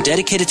organization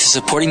dedicated to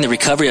supporting the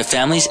recovery of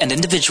families and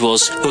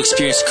individuals who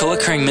experience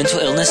co-occurring mental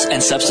illness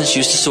and substance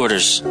use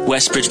disorders.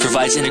 Westbridge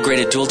provides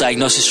integrated dual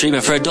diagnosis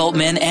treatment for adult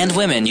men and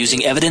women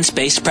using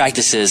evidence-based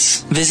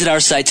practices. Visit our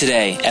site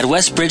today at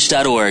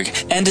westbridge.org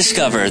and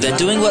discover that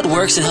doing what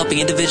works in helping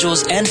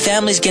individuals and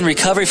families gain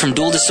recovery from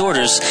dual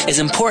disorders is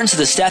important to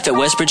the staff at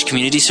Westbridge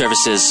Community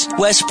Services.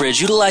 Westbridge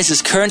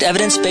utilizes current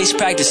evidence-based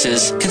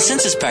practices,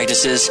 consensus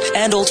practices,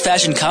 and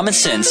old-fashioned common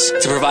sense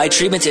to provide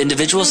treatment to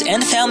individuals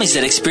and families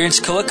that experience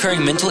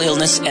co-occurring mental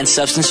illness and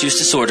substance use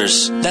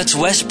disorders. That's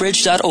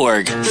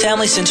westbridge.org,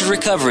 family-centered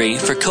recovery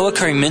for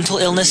co-occurring mental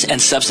illness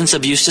and substance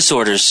abuse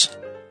disorders.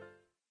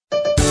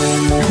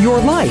 Your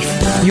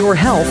life, your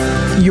health,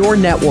 your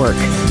network.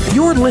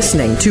 You're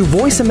listening to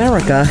Voice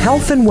America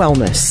Health and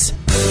Wellness.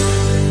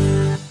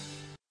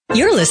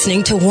 You're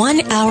listening to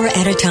 1 Hour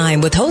at a Time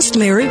with host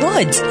Mary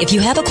Woods. If you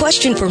have a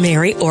question for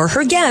Mary or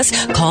her guest,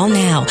 call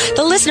now.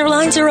 The listener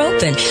lines are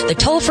open. The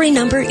toll-free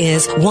number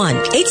is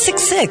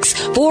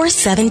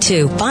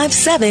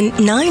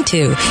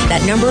 1-866-472-5792.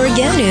 That number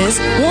again is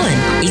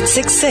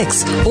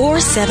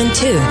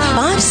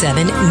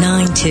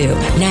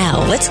 1-866-472-5792.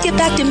 Now, let's get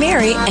back to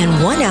Mary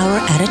and 1 Hour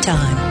at a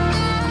Time.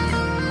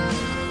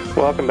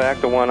 Welcome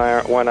back to one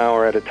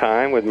hour at a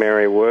Time with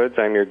Mary Woods.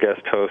 I'm your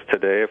guest host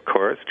today, of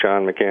course,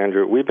 John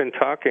McAndrew. We've been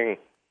talking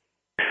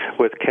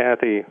with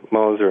Kathy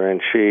Moser,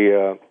 and she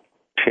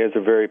has a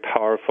very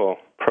powerful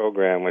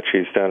program which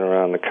she's done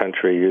around the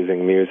country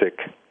using music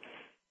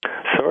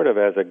sort of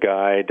as a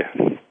guide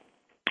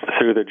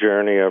through the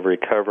journey of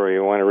recovery.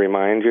 I want to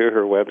remind you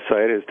her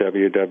website is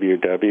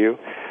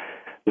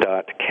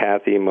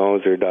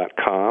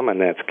www.kathymoser.com,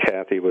 and that's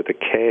Kathy with a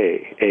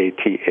K,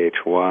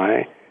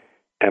 A-T-H-Y.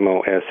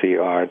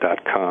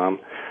 Moser.com,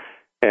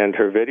 and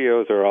her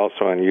videos are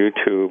also on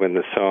YouTube and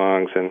the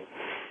songs. And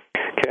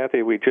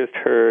Kathy, we just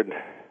heard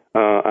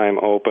I'm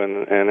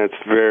Open, and it's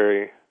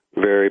very,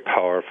 very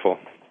powerful.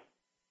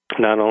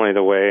 Not only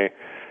the way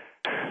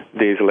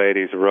these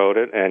ladies wrote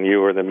it, and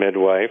you were the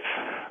midwife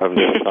of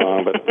this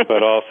song,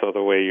 but also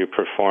the way you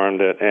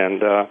performed it.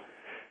 And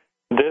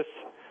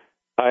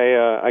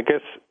I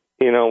guess,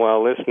 you know,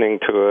 while listening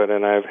to it,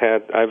 and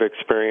I've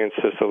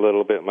experienced this a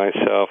little bit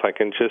myself, I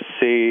can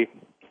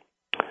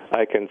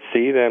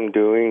see them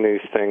doing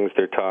these things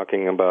they're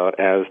talking about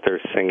as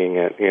they're singing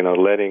it, you know,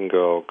 letting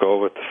go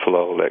with the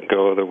flow, let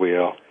go of the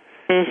wheel,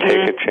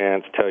 take a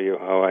chance, tell you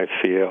how I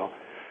feel.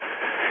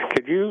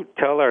 Could you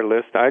tell our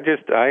I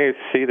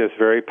see this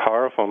very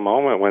powerful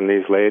moment when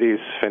these ladies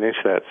finish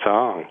that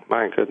song.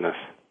 My goodness.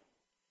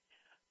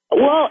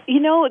 Well, you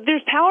know,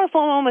 there's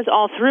powerful moments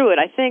all through it.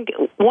 I think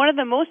one of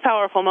the most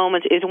powerful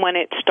moments is when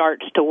it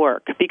starts to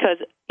work because,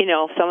 you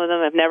know, some of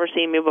them have never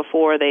seen me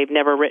before. They've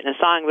never written a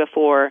song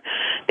before.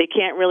 They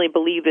can't really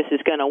believe this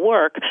is going to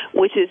work,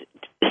 which is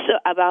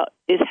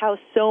how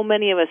so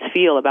many of us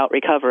feel about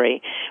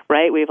recovery,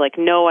 right? We have, like,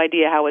 no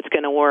idea how it's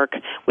going to work.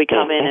 We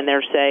come in and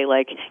they're say,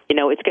 like, you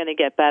know, it's going to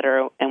get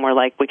better, and we're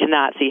like, we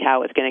cannot see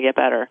how it's going to get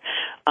better.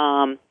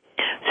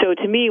 So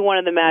to me, one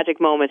of the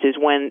magic moments is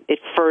when it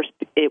first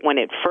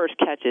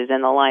catches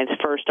and the lines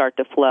first start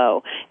to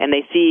flow, and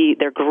they see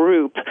their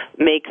group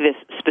make this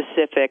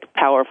specific,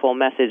 powerful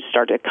message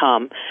start to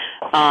come.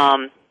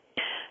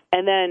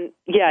 And then,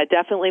 yeah,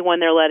 definitely when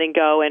they're letting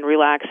go and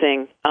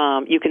relaxing,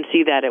 you can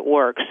see that it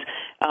works.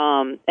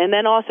 And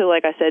then also,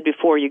 like I said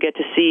before, you get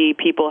to see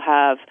people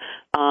have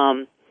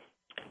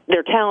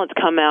their talents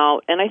come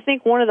out. And I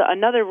think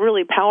another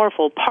really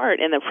powerful part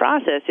in the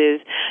process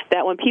is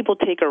that when people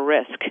take a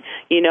risk,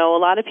 you know, a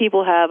lot of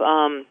people have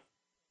done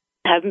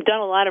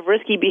a lot of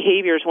risky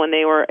behaviors when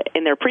they were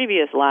in their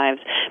previous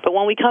lives. But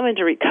when we come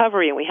into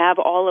recovery and we have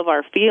all of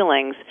our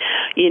feelings,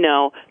 you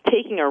know,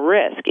 taking a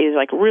risk is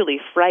like really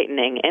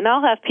frightening. And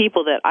I'll have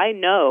people that I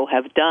know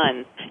have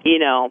done, you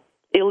know,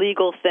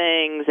 illegal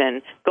things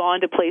and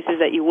gone to places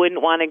that you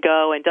wouldn't want to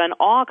go and done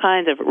all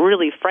kinds of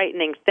really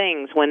frightening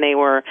things when they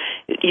were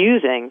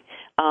using.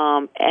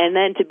 And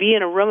then to be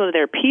in a room of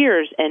their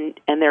peers and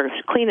they're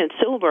clean and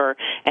sober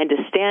and to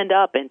stand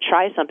up and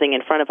try something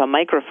in front of a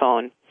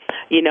microphone.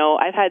 You know,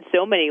 I've had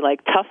so many,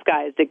 like, tough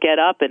guys that get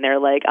up and they're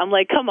like, I'm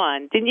like, come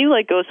on, didn't you,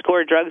 like, go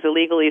score drugs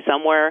illegally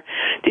somewhere?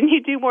 Didn't you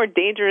do more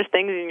dangerous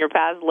things in your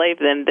past life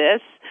than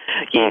this?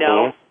 You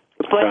know?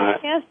 But a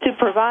chance to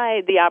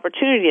provide the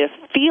opportunity to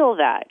feel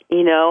that,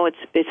 you know,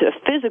 it's a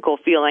physical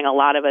feeling a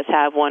lot of us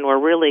have when we're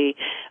really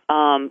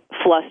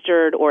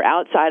flustered or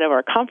outside of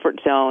our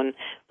comfort zone.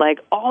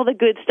 Like, all the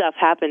good stuff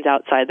happens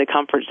outside the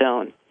comfort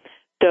zone.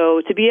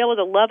 So to be able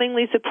to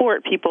lovingly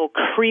support people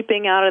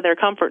creeping out of their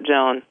comfort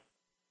zone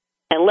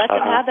and let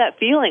them have that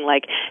feeling,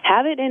 like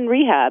have it in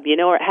rehab, you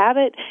know, or have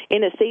it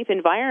in a safe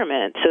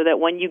environment so that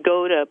when you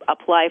go to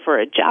apply for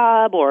a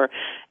job or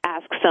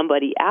ask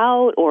somebody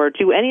out or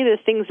do any of the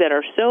things that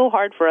are so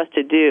hard for us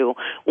to do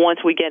once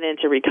we get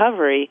into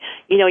recovery,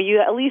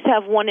 you at least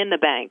have one in the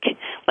bank.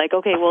 Like,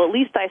 okay, well, at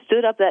least I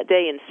stood up that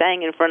day and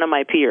sang in front of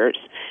my peers,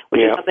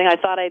 which is something I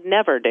thought I'd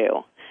never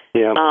do.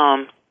 Yeah.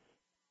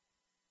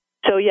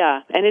 So, yeah,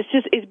 and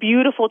it's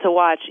beautiful to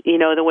watch,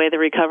 the way the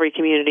recovery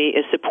community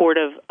is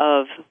supportive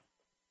of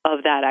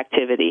that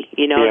activity.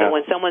 That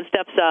when someone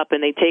steps up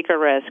and they take a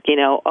risk,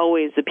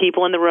 always the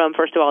people in the room,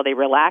 first of all, they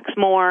relax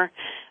more,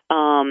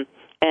 and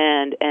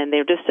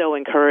they're just so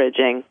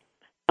encouraging.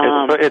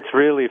 It's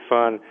really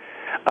fun.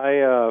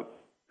 I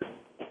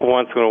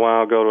once in a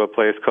while go to a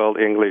place called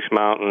English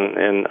Mountain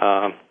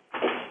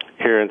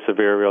here in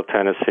Sevierville,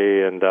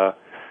 Tennessee, and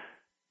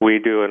we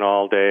do an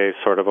all-day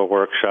sort of a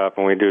workshop,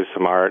 and we do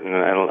some art and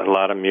a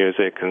lot of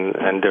music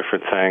and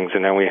different things,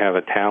 and then we have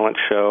a talent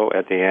show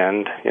at the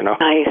end.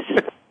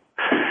 Nice.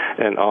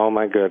 And oh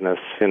my goodness,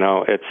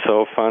 it's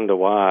so fun to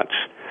watch.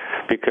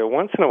 Because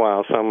once in a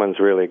while, someone's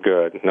really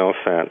good, no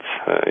offense.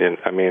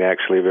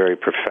 Actually very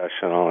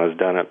professional, has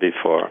done it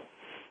before.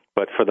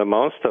 But for the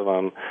most of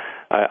them,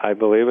 I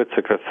believe it's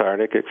a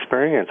cathartic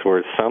experience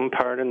where some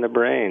part in the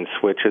brain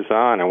switches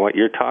on, and what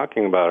you're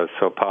talking about is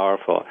so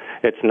powerful.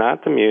 It's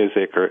not the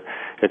music, or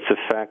it's the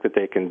fact that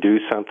they can do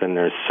something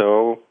they're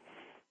so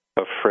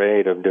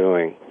afraid of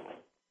doing,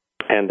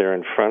 and they're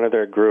in front of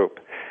their group.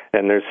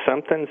 And there's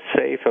something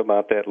safe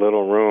about that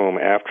little room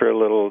after a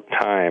little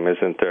time,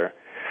 isn't there?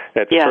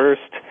 At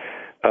first,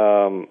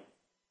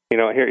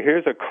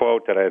 here's a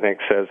quote that I think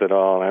says it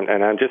all,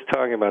 and I'm just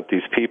talking about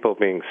these people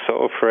being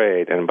so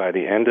afraid, and by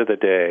the end of the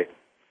day,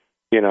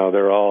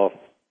 they're all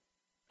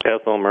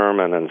Ethel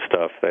Merman and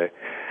stuff.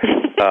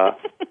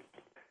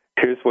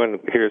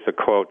 Here's a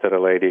quote that a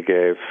lady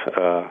gave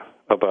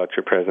about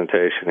your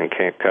presentation in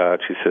Cape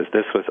Cod. She says,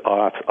 "This was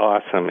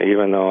awesome,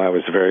 even though I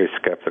was very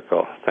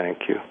skeptical.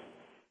 Thank you."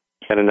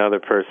 And another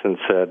person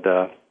said,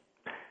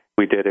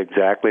 "We did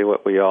exactly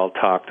what we all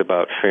talked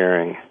about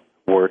fearing,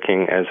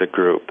 working as a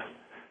group."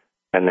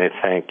 And they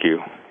thank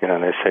you.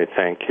 They say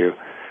thank you.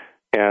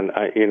 And,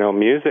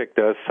 music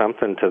does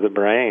something to the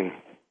brain.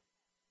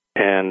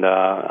 And,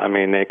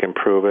 they can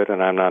prove it,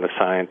 and I'm not a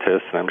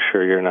scientist, and I'm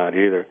sure you're not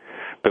either.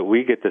 But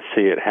we get to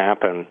see it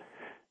happen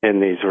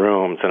in these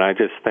rooms, and I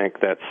just think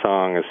that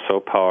song is so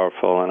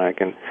powerful, and I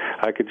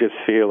could just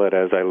feel it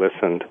as I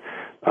listened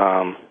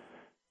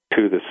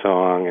to the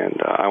song,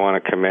 and I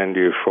want to commend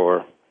you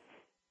for,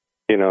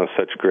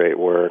 such great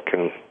work.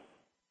 And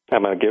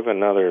I'm going to give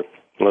another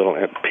little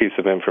piece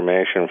of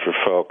information for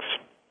folks.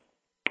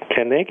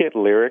 Can they get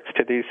lyrics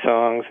to these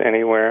songs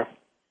anywhere?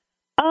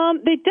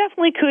 They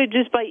definitely could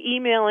just by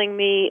emailing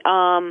me.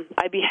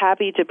 I'd be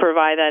happy to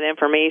provide that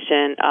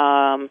information.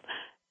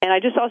 And I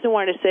just also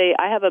wanted to say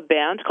I have a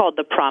band called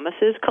the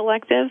Promises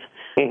Collective.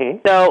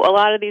 Mm-hmm. So a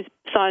lot of these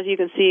songs you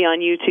can see on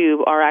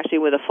YouTube are actually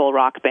with a full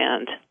rock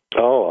band.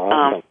 Oh,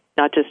 awesome.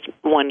 Not just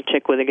one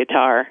chick with a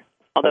guitar,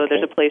 although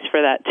there's a place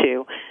for that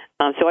too.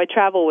 So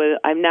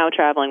I'm now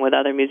traveling with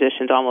other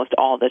musicians almost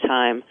all the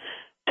time.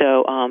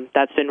 So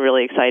that's been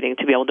really exciting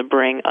to be able to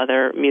bring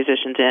other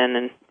musicians in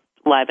and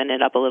liven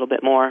it up a little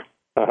bit more.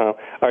 Uh-huh.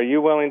 Are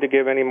you willing to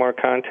give any more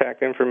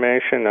contact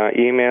information,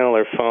 email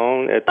or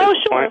phone at this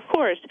sure, point? Of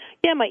course.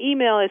 Yeah, my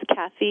email is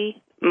Kathy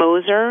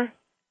Moser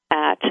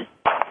at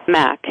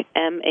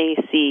mac.com.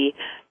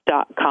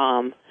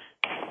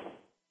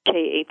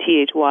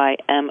 KATHYMOSER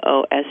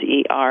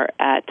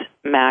at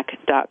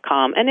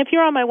mac.com. And if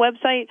you're on my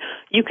website,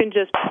 you can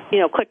just,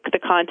 click to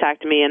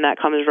contact me, and that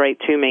comes right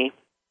to me.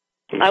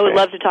 Okay. I would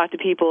love to talk to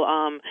people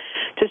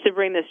just to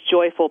bring this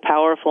joyful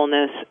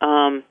powerfulness.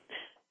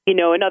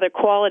 Another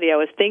quality I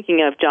was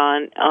thinking of,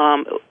 John,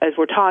 as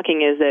we're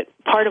talking, is that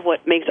part of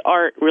what makes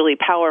art really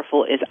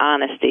powerful is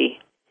honesty.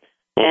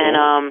 Mm-hmm.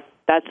 And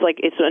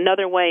it's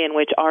another way in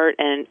which art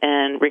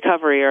and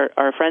recovery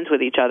are friends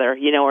with each other,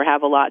 or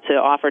have a lot to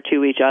offer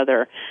to each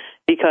other.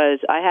 Because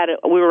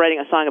we were writing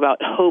a song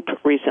about hope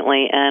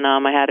recently, and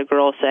I had a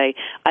girl say,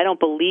 "I don't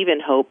believe in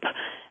hope.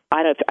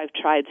 I've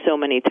tried so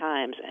many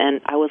times."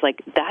 And I was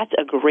like, that's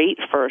a great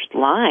first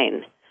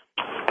line.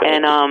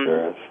 And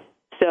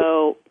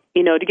so,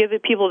 to give the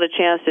people the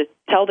chance to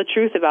tell the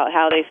truth about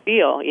how they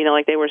feel,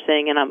 like they were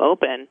saying, and I'm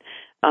open.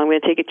 I'm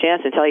going to take a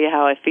chance and tell you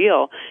how I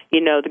feel,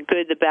 the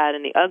good, the bad,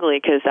 and the ugly,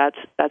 because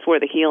that's where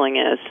the healing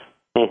is.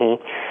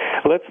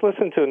 Mm-hmm. Let's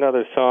listen to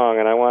another song,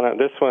 and I want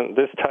to.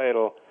 This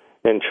title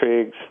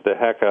intrigues the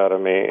heck out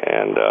of me,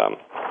 and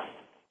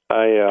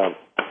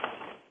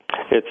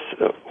it's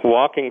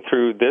Walking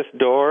Through This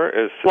Door.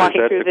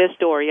 Walking Through This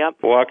Door, yep.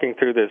 Walking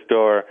Through This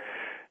Door.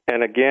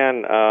 And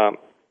again,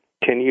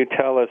 can you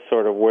tell us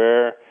sort of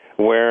where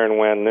and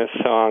when this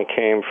song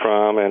came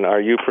from, and are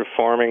you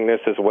performing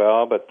this as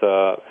well, but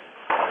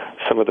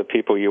some of the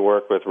people you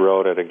work with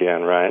wrote it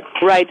again, right?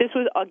 Right. This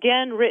was,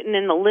 again, written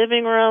in the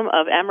living room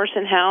of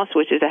Emerson House,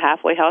 which is a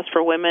halfway house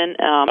for women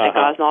at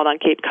Gosnold on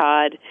Cape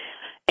Cod.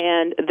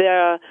 And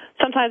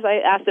sometimes I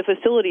ask the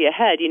facility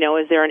ahead,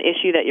 is there an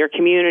issue that your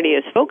community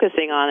is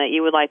focusing on that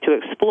you would like to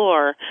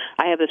explore?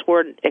 I have this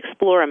word,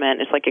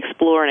 explorament. It's like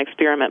explore and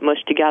experiment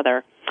mushed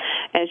together.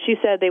 And she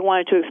said they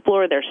wanted to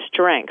explore their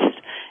strengths.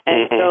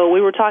 And so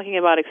we were talking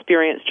about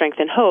experience, strength,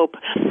 and hope.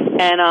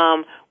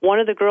 And one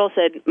of the girls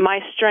said, my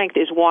strength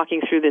is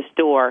walking through this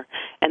door.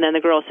 And then the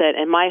girl said,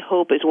 and my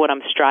hope is what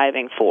I'm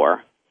striving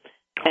for.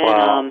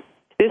 And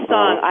this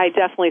song, I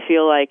definitely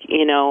feel like,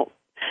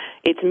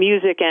 it's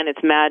music and it's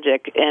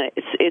magic, and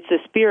it's the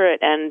spirit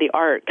and the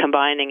art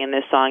combining in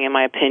this song, in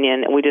my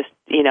opinion. And we just,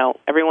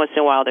 every once in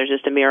a while there's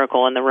just a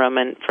miracle in the room,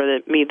 and for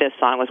me, this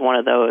song was one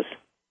of those.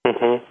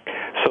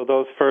 So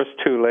those first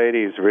two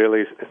ladies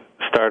really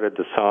started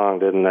the song,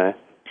 didn't they?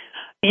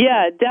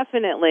 Yeah,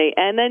 definitely.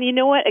 And then you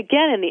know what?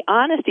 Again, in the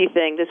honesty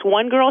thing, this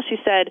one girl, she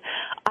said,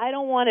 I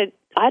don't want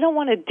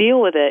to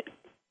deal with it.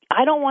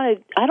 I don't want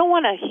to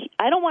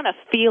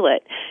feel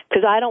it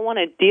because I don't want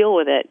to deal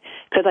with it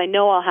because I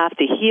know I'll have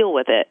to heal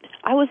with it.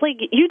 I was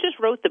like, you just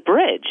wrote the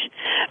bridge.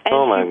 And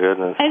oh, my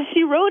goodness. And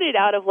she wrote it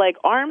out of, like,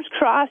 arms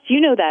crossed. You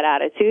know that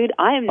attitude.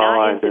 I am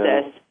not into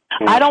this.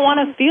 I don't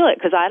want to feel it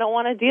because I don't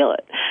want to deal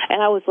it.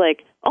 And I was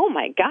like, oh,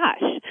 my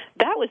gosh,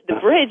 that was the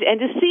bridge. And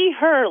to see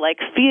her, like,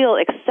 feel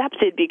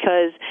accepted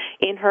because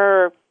in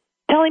her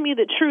telling me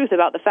the truth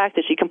about the fact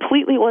that she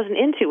completely wasn't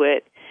into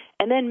it,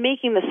 and then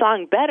making the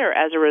song better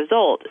as a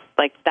result,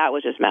 like, that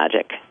was just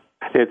magic.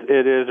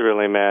 It is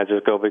really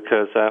magical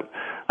because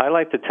I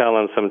like to tell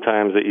them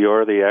sometimes that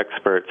you're the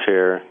experts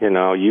here.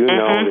 Know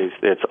these.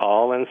 It's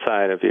all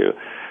inside of you.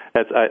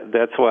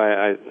 That's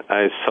why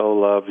I so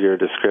love your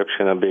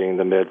description of being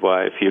the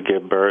midwife. You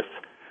give birth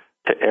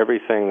to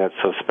everything that's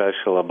so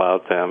special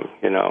about them,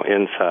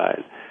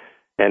 inside,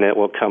 and it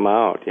will come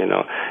out.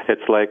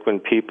 It's like when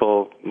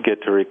people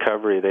get to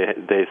recovery,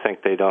 they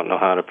think they don't know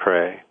how to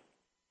pray.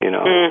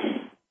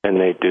 And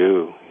they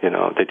do,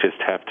 they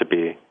just have to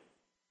be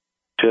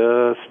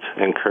just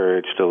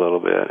encouraged a little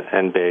bit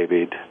and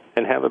babied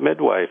and have a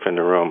midwife in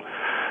the room.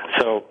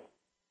 So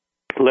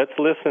let's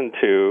listen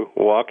to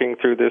Walking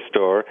Through This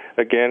Door,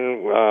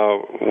 again,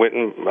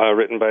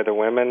 written by the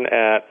women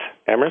at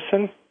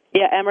Emerson?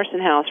 Yeah,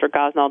 Emerson House for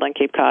Gosnold on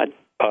Cape Cod.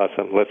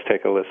 Awesome. Let's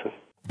take a listen.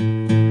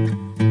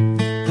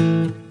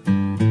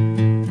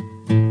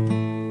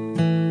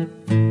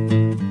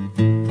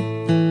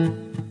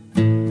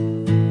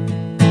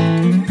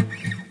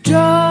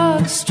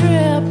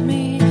 Strip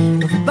me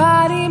of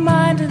body,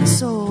 mind, and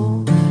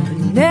soul. A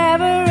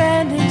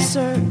never-ending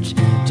search,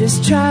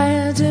 just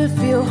trying to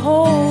feel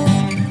whole.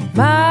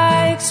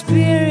 My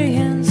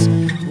experience,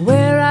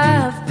 where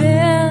I've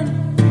been.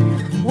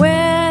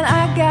 When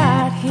I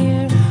got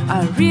here,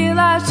 I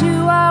realized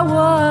who I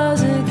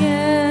was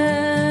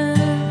again.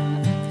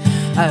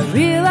 I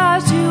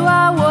realized who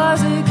I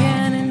was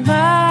again, and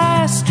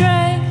my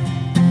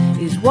strength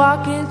is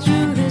walking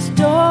through this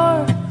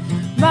door.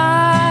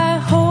 My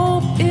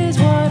hope is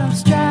what I'm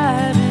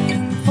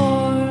striving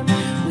for.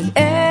 With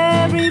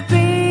every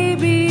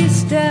baby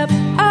step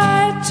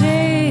I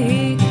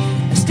take,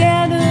 I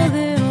stand a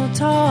little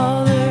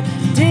taller,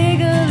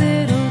 dig a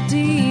little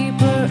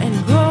deeper,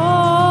 and grow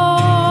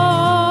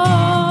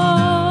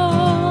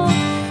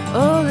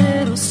a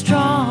little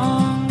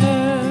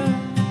stronger.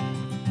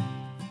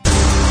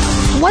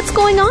 What's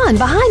going on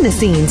behind the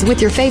scenes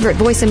with your favorite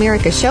Voice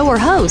America show or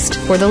host?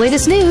 For the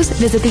latest news,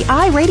 visit the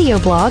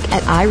iRadio blog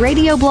at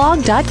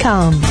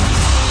iradioblog.com.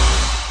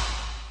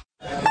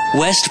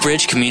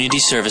 Westbridge Community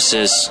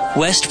Services.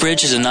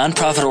 Westbridge is a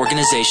nonprofit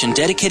organization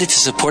dedicated to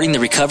supporting the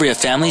recovery of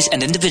families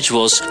and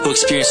individuals who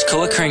experience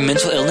co-occurring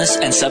mental illness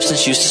and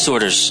substance use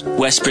disorders.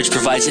 Westbridge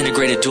provides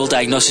integrated dual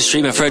diagnosis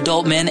treatment for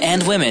adult men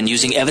and women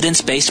using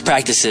evidence-based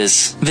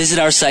practices. Visit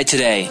our site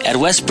today at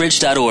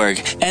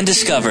westbridge.org and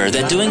discover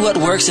that doing what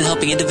works in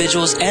helping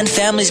individuals and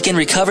families gain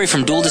recovery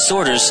from dual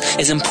disorders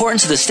is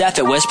important to the staff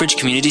at Westbridge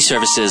Community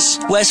Services.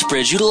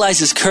 Westbridge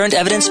utilizes current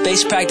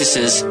evidence-based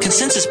practices,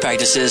 consensus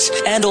practices,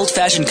 and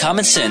old-fashioned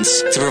common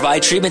sense to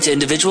provide treatment to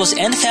individuals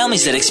and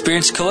families that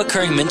experience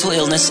co-occurring mental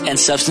illness and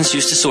substance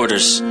use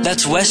disorders.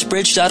 That's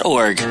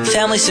westbridge.org,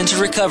 family-centered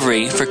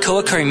recovery for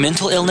co-occurring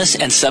mental illness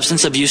and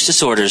substance abuse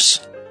disorders.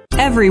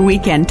 Every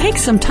weekend, take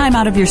some time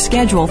out of your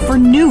schedule for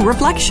New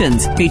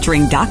Reflections,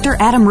 featuring Dr.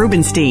 Adam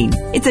Rubenstein.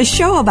 It's a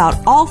show about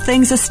all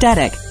things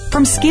aesthetic,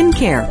 from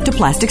skincare to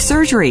plastic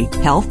surgery,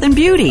 health and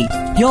beauty.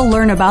 You'll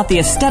learn about the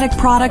aesthetic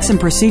products and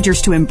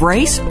procedures to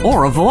embrace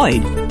or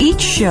avoid.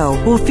 Each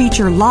show will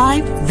feature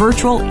live,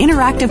 virtual,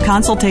 interactive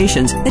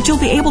consultations that you'll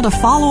be able to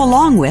follow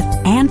along with,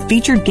 and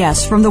featured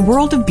guests from the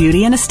world of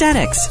beauty and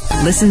aesthetics.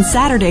 Listen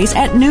Saturdays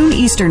at noon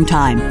Eastern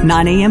Time,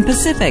 9 a.m.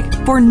 Pacific,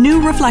 for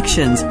New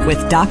Reflections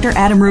with Dr.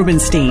 Adam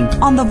Rubenstein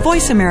on the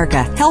Voice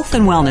America Health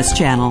and Wellness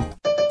Channel.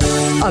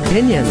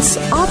 Opinions,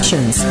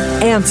 options,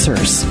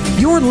 answers.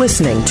 You're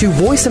listening to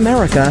Voice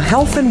America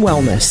Health and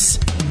Wellness.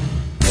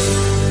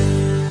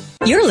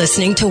 You're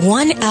listening to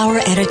 1 Hour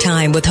at a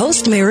Time with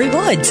host Mary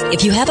Woods.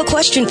 If you have a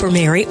question for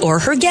Mary or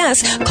her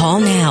guest, call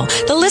now.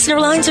 The listener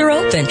lines are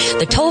open.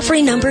 The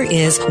toll-free number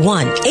is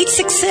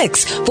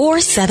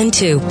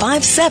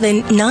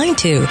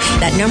 1-866-472-5792.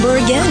 That number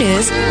again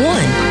is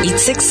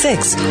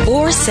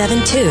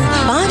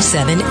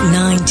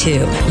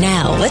 1-866-472-5792.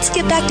 Now, let's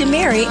get back to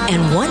Mary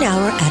and 1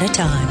 Hour at a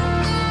Time.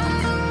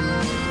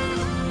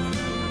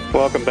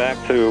 Welcome back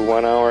to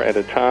 1 Hour at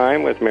a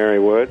Time with Mary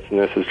Woods, and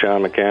this is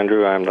John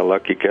McAndrew. I'm the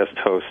lucky guest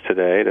host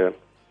today to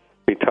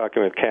be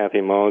talking with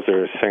Kathy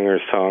Moser,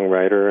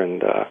 singer-songwriter,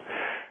 and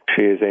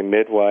she is a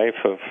midwife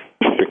of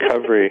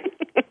recovery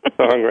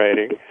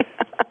songwriting,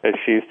 as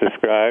she's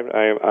described.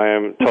 I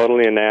am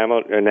totally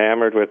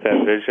enamored with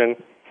that vision,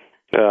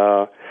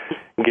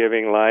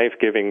 giving life,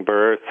 giving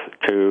birth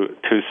to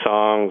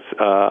songs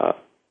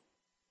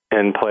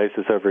in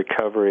places of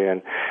recovery.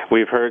 And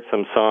we've heard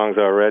some songs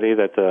already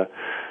that the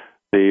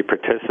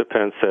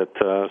participants at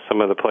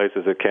some of the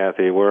places that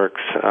Kathy works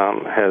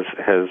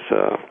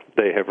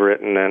they have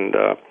written, and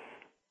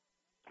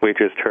we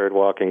just heard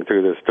walking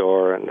through this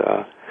door, and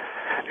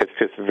it's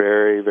just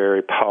very,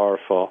 very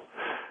powerful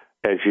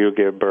as you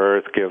give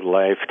birth, give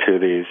life to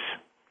these,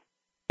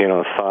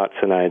 thoughts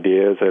and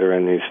ideas that are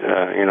in these,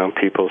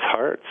 people's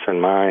hearts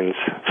and minds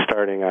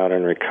starting out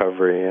in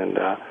recovery. And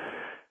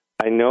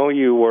I know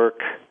you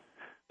work.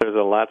 There's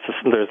lots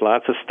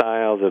of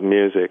styles of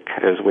music,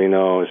 as we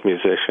know as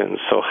musicians.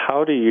 So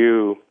how do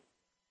you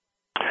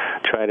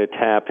try to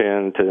tap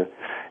into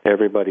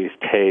everybody's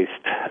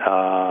taste?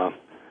 How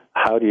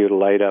do you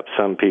light up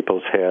some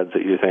people's heads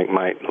that you think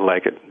might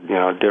like a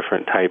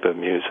different type of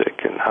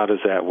music? And how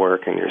does that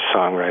work in your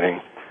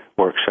songwriting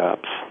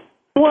workshops?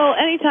 Well,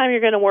 anytime you're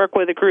going to work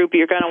with a group,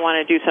 you're going to want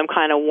to do some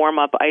kind of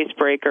warm-up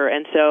icebreaker.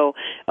 And so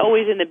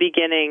always in the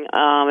beginning,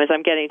 as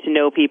I'm getting to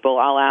know people,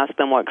 I'll ask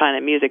them what kind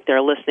of music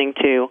they're listening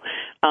to.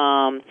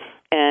 And,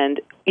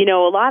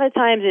 a lot of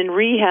times in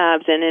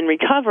rehabs and in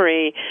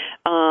recovery,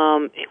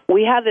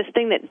 we have this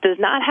thing that does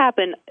not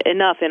happen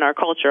enough in our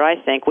culture, I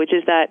think, which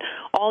is that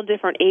all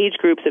different age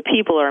groups of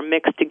people are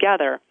mixed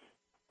together.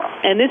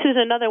 And this is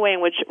another way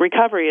in which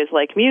recovery is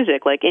like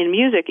music. Like in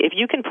music, if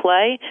you can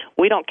play,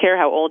 we don't care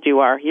how old you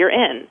are, you're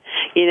in.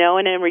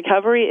 And in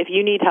recovery, if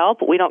you need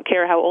help, we don't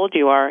care how old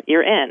you are,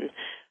 you're in.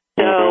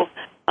 So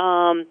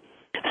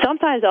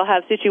sometimes I'll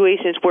have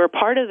situations where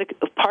part of the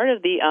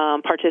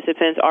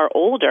participants are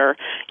older,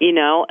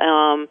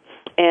 and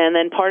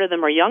then part of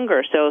them are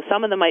younger. So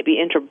some of them might be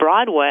into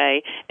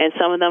Broadway, and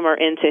some of them are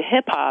into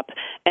hip-hop.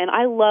 And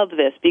I love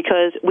this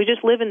because we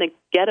just live in the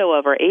ghetto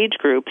of our age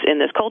groups in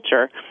this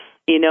culture.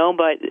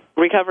 But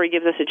recovery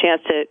gives us a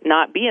chance to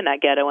not be in that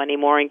ghetto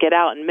anymore and get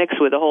out and mix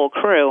with the whole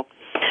crew.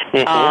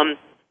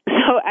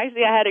 So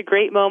actually I had a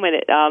great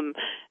moment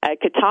at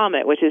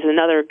Katamet, which is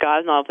another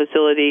Gosnell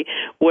facility,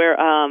 where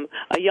a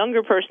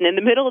younger person in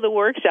the middle of the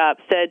workshop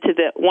said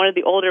to one of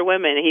the older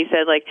women, he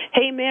said, like,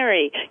 "Hey,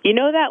 Mary, you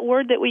know that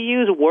word that we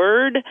use,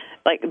 word?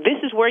 Like,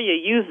 this is where you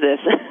use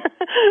this."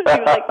 He was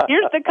like,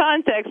 "Here's the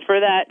context for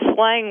that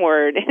slang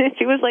word." And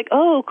she was like,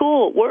 "Oh,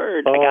 cool,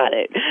 word, I got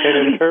it."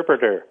 An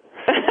interpreter.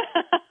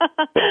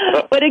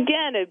 But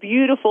again, a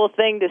beautiful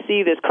thing to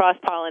see this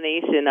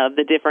cross-pollination of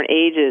the different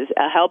ages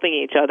helping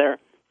each other.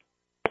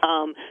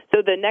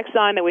 So the next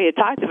song that we had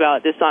talked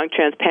about, this song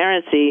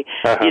Transparency,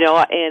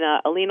 in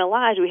Alina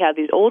Lodge, we have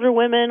these older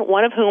women,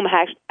 one of whom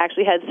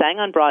actually had sang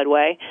on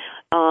Broadway,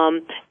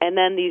 and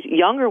then these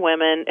younger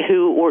women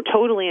who were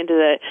totally into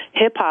the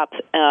hip-hop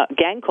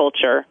gang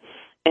culture.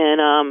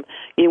 And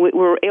we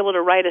were able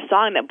to write a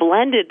song that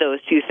blended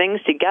those two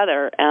things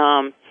together.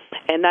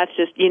 And that's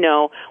just,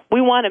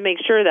 we want to make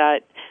sure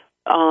that,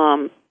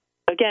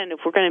 again,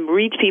 if we're going to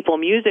reach people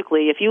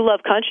musically, if you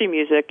love country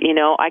music,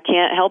 I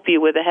can't help you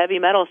with a heavy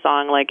metal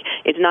song. Like,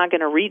 it's not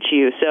going to reach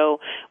you. So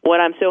what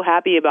I'm so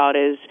happy about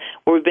is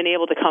we've been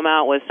able to come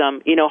out with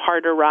some,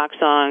 harder rock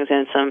songs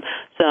and some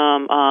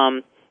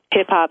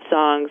hip-hop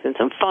songs and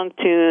some funk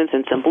tunes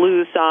and some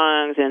blues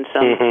songs and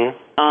some,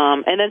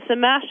 and then some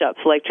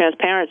mashups like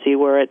Transparency,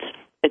 where it's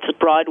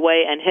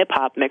Broadway and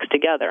hip-hop mixed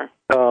together.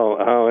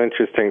 Oh,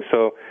 interesting.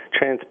 So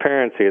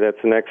Transparency, that's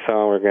the next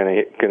song we're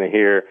going to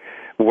hear.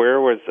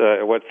 Where was,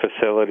 what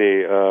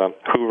facility,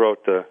 who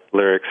wrote the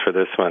lyrics for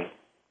this one?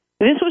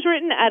 This was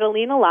written at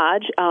Alina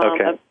Lodge,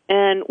 okay.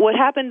 And what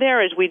happened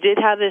there is we did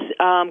have this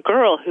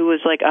girl who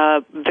was like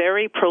a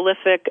very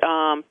prolific,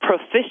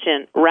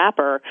 proficient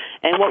rapper,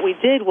 and what we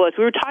did was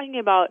we were talking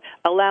about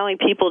allowing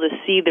people to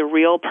see the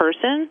real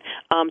person,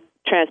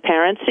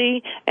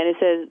 transparency, and it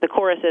says, the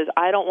chorus says,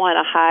 "I don't want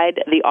to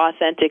hide the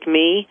authentic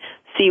me,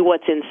 see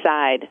what's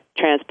inside,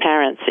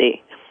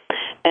 transparency."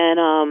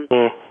 And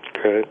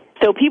good.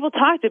 So people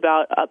talked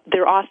about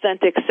their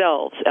authentic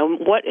selves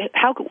and what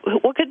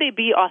could they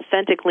be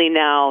authentically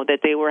now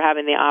that they were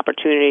having the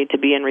opportunity to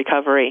be in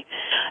recovery.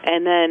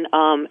 And then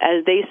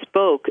as they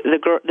spoke,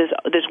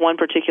 this one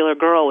particular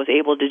girl was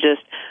able to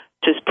just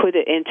put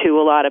it into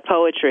a lot of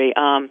poetry.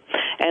 And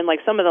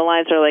like some of the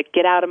lines are like,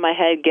 "Get out of my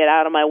head, get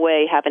out of my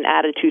way, have an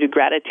attitude of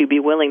gratitude, be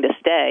willing to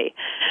stay."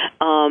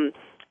 And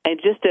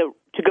just to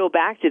to go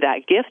back to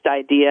that gift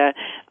idea,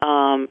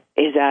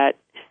 is that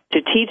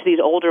to teach these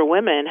older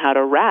women how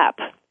to rap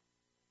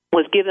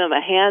was give them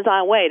a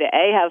hands-on way to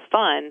A, have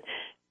fun,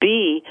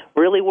 B,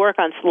 really work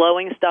on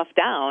slowing stuff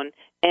down,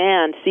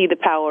 and see the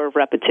power of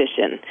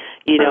repetition.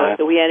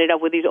 So we ended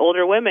up with these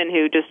older women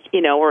who just,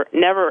 were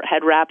never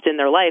had rapped in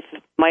their life,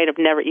 might have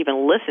never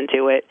even listened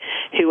to it,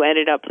 who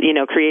ended up,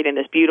 creating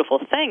this beautiful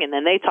thing. And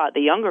then they taught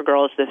the younger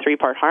girls the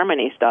 3-part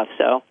harmony stuff.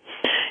 So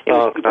it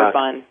was super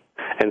fun.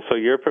 And so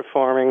you're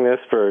performing this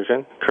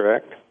version,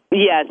 correct?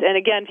 Yes, and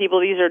again,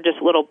 people, these are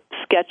just little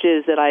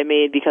sketches that I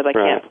made because I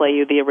can't play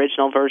you the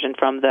original version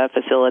from the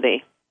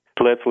facility.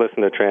 Let's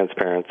listen to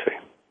Transparency.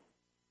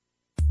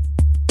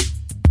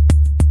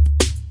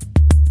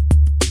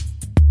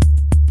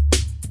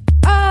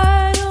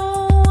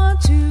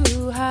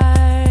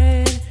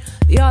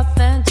 The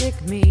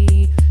authentic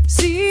me,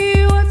 see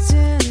what's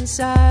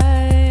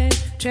inside.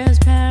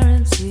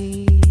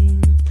 Transparency.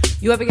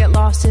 You ever get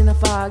lost in the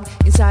fog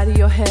inside of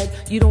your head?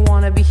 You don't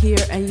want to be here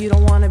and you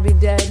don't want to be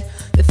dead.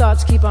 The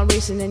thoughts keep on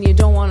racing and you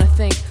don't want to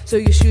think, so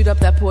you shoot up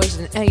that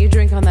poison and you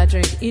drink on that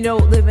drink.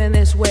 Living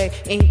this way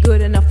ain't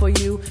good enough for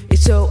you.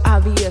 It's so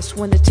obvious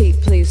when the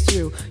tape plays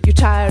through. You're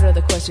tired of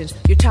the questions,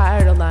 you're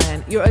tired of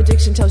lying. Your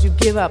addiction tells you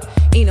give up,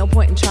 ain't no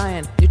point in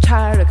trying. You're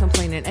tired of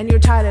complaining and you're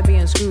tired of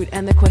being screwed.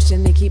 And the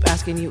question they keep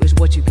asking you is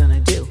what you gonna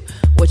do?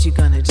 What you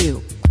gonna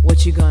do?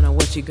 What you gonna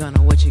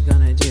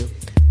do?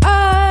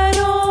 I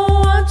don't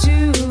want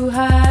to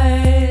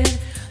hide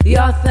the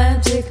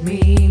authentic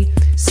me.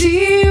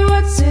 See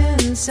what's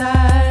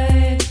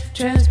inside.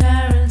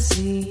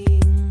 Transparency.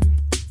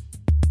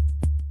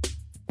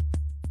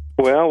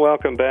 Well,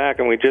 welcome back.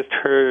 And we just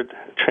heard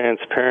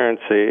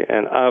Transparency,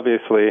 and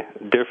obviously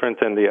different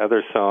than the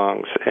other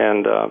songs.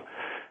 And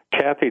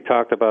Kathy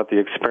talked about the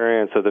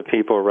experience of the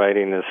people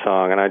writing this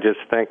song, and I just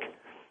think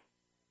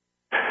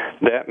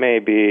that may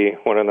be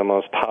one of the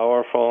most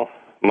powerful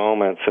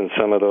moments in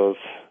some of those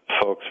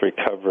folks'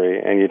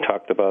 recovery. And you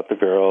talked about the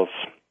girls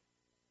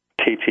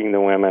teaching the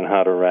women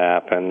how to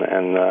rap, and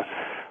the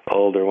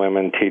older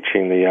women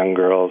teaching the young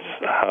girls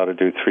how to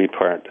do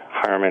 3-part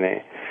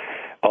harmony.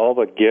 All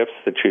the gifts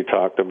that you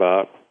talked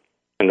about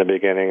in the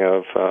beginning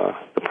of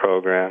the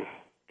program,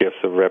 gifts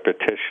of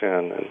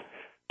repetition and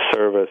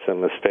service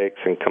and mistakes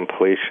and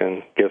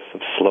completion, gifts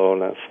of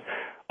slowness,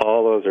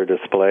 all those are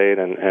displayed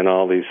in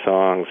all these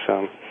songs.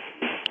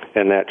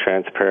 And that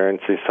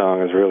Transparency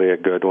song is really a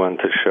good one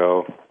to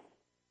show,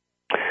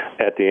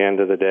 at the end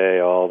of the day,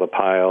 all the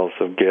piles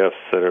of gifts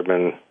that have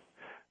been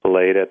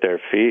laid at their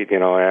feet,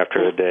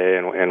 after a day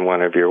in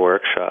one of your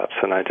workshops.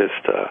 And I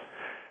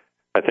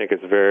think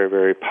it's very,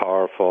 very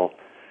powerful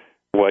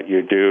what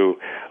you do.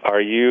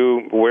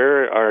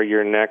 Where are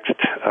your next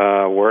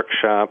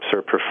workshops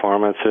or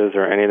performances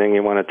or anything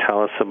you want to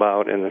tell us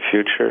about in the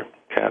future,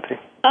 Kathy?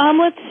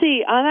 Let's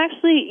see. I'm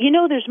actually,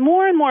 there's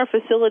more and more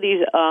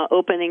facilities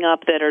opening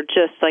up that are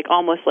just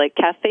almost like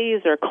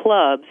cafes or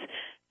clubs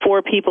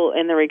for people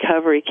in the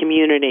recovery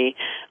community.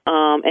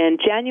 And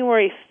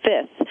January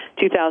 5th,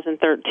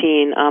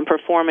 2013, I'm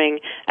performing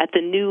at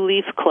the New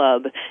Leaf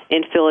Club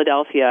in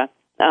Philadelphia.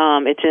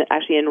 It's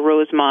actually in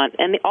Rosemont,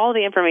 and all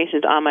the information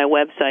is on my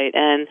website.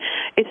 And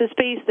it's a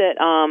space that,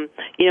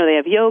 they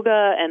have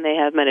yoga, and they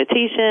have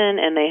meditation,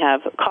 and they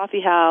have a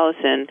coffee house,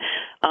 and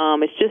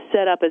it's just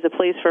set up as a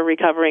place for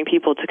recovering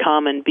people to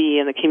come and be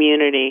in the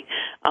community.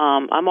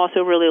 I'm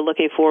also really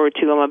looking forward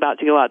to, I'm about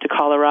to go out to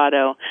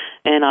Colorado,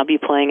 and I'll be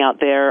playing out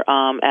there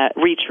at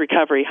Reach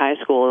Recovery High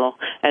School.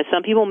 As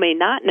some people may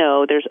not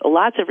know, there's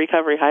lots of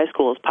recovery high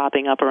schools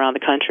popping up around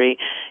the country,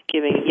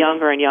 giving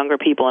younger and younger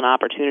people an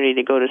opportunity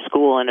to go to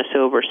school in a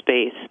sober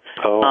space.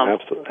 Oh,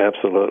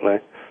 absolutely.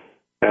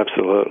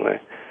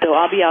 Absolutely. So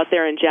I'll be out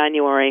there in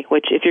January,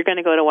 which if you're going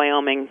to go to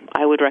Wyoming,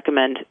 I would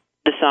recommend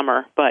the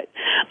summer, but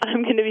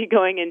I'm going to be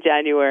going in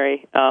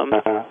January.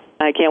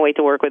 I can't wait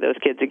to work with those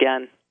kids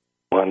again.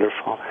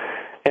 Wonderful.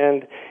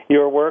 And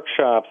your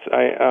workshops,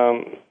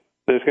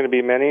 there's going to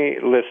be many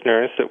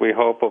listeners that we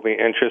hope will be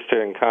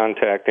interested in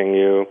contacting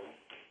you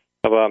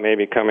about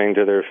maybe coming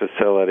to their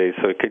facility.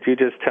 So could you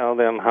just tell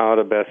them how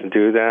to best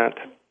do that?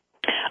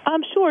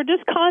 Sure.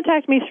 Just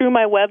contact me through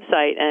my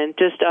website and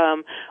just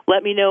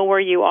let me know where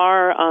you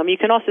are. You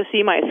can also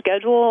see my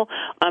schedule.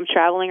 I'm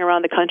traveling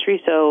around the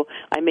country, so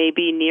I may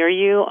be near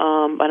you,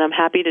 but I'm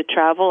happy to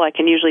travel. I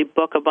can usually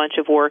book a bunch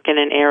of work in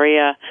an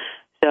area.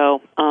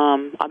 So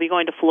I'll be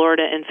going to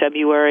Florida in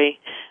February.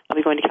 I'll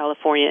be going to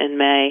California in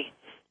May.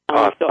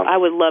 Awesome. So I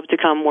would love to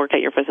come work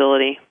at your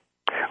facility.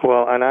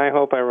 Well, and I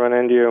hope I run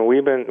into you.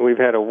 We've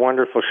had a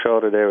wonderful show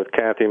today with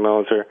Kathy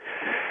Moser.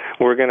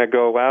 We're going to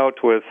go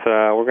out with,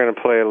 we're going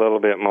to play a little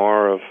bit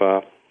more of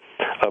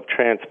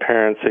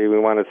Transparency. We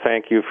want to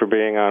thank you for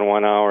being on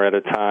 1 hour at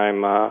a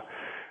time.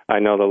 I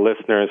know the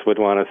listeners would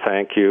want to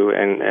thank you,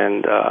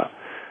 and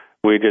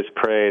we just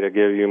pray to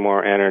give you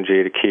more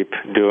energy to keep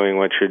doing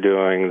what you're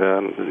doing,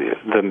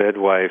 the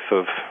midwife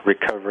of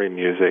recovery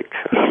music.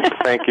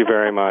 Thank you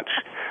very much.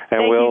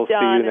 And we'll see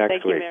you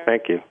next week.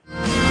 Thank you.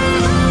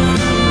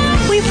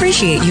 We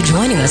appreciate you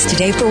joining us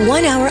today for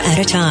 1 hour at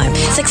a time.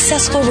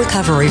 Successful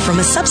recovery from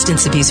a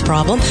substance abuse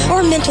problem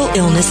or mental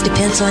illness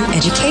depends on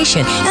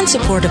education and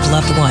support of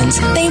loved ones.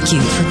 Thank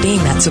you for being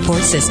that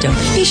support system.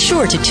 Be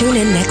sure to tune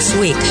in next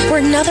week for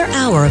another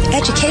hour of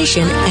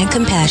education and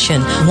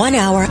compassion. 1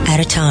 hour at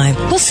a time.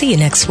 We'll see you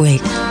next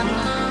week.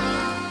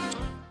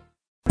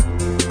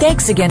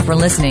 Thanks again for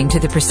listening to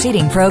the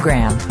preceding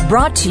program,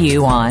 brought to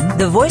you on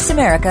the Voice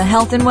America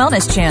Health and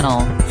Wellness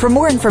Channel. For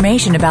more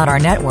information about our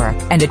network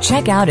and to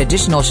check out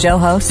additional show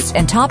hosts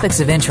and topics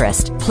of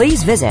interest,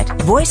 please visit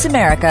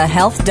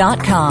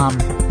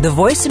voiceamericahealth.com. The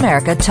Voice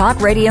America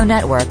Talk Radio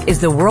Network is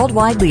the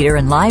worldwide leader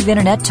in live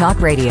Internet talk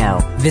radio.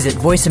 Visit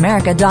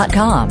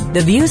voiceamerica.com.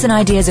 The views and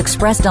ideas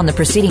expressed on the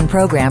preceding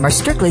program are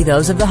strictly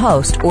those of the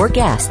host or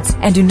guests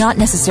and do not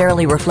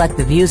necessarily reflect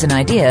the views and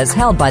ideas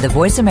held by the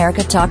Voice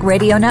America Talk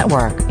Radio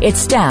Network, its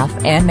staff,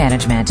 and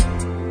management.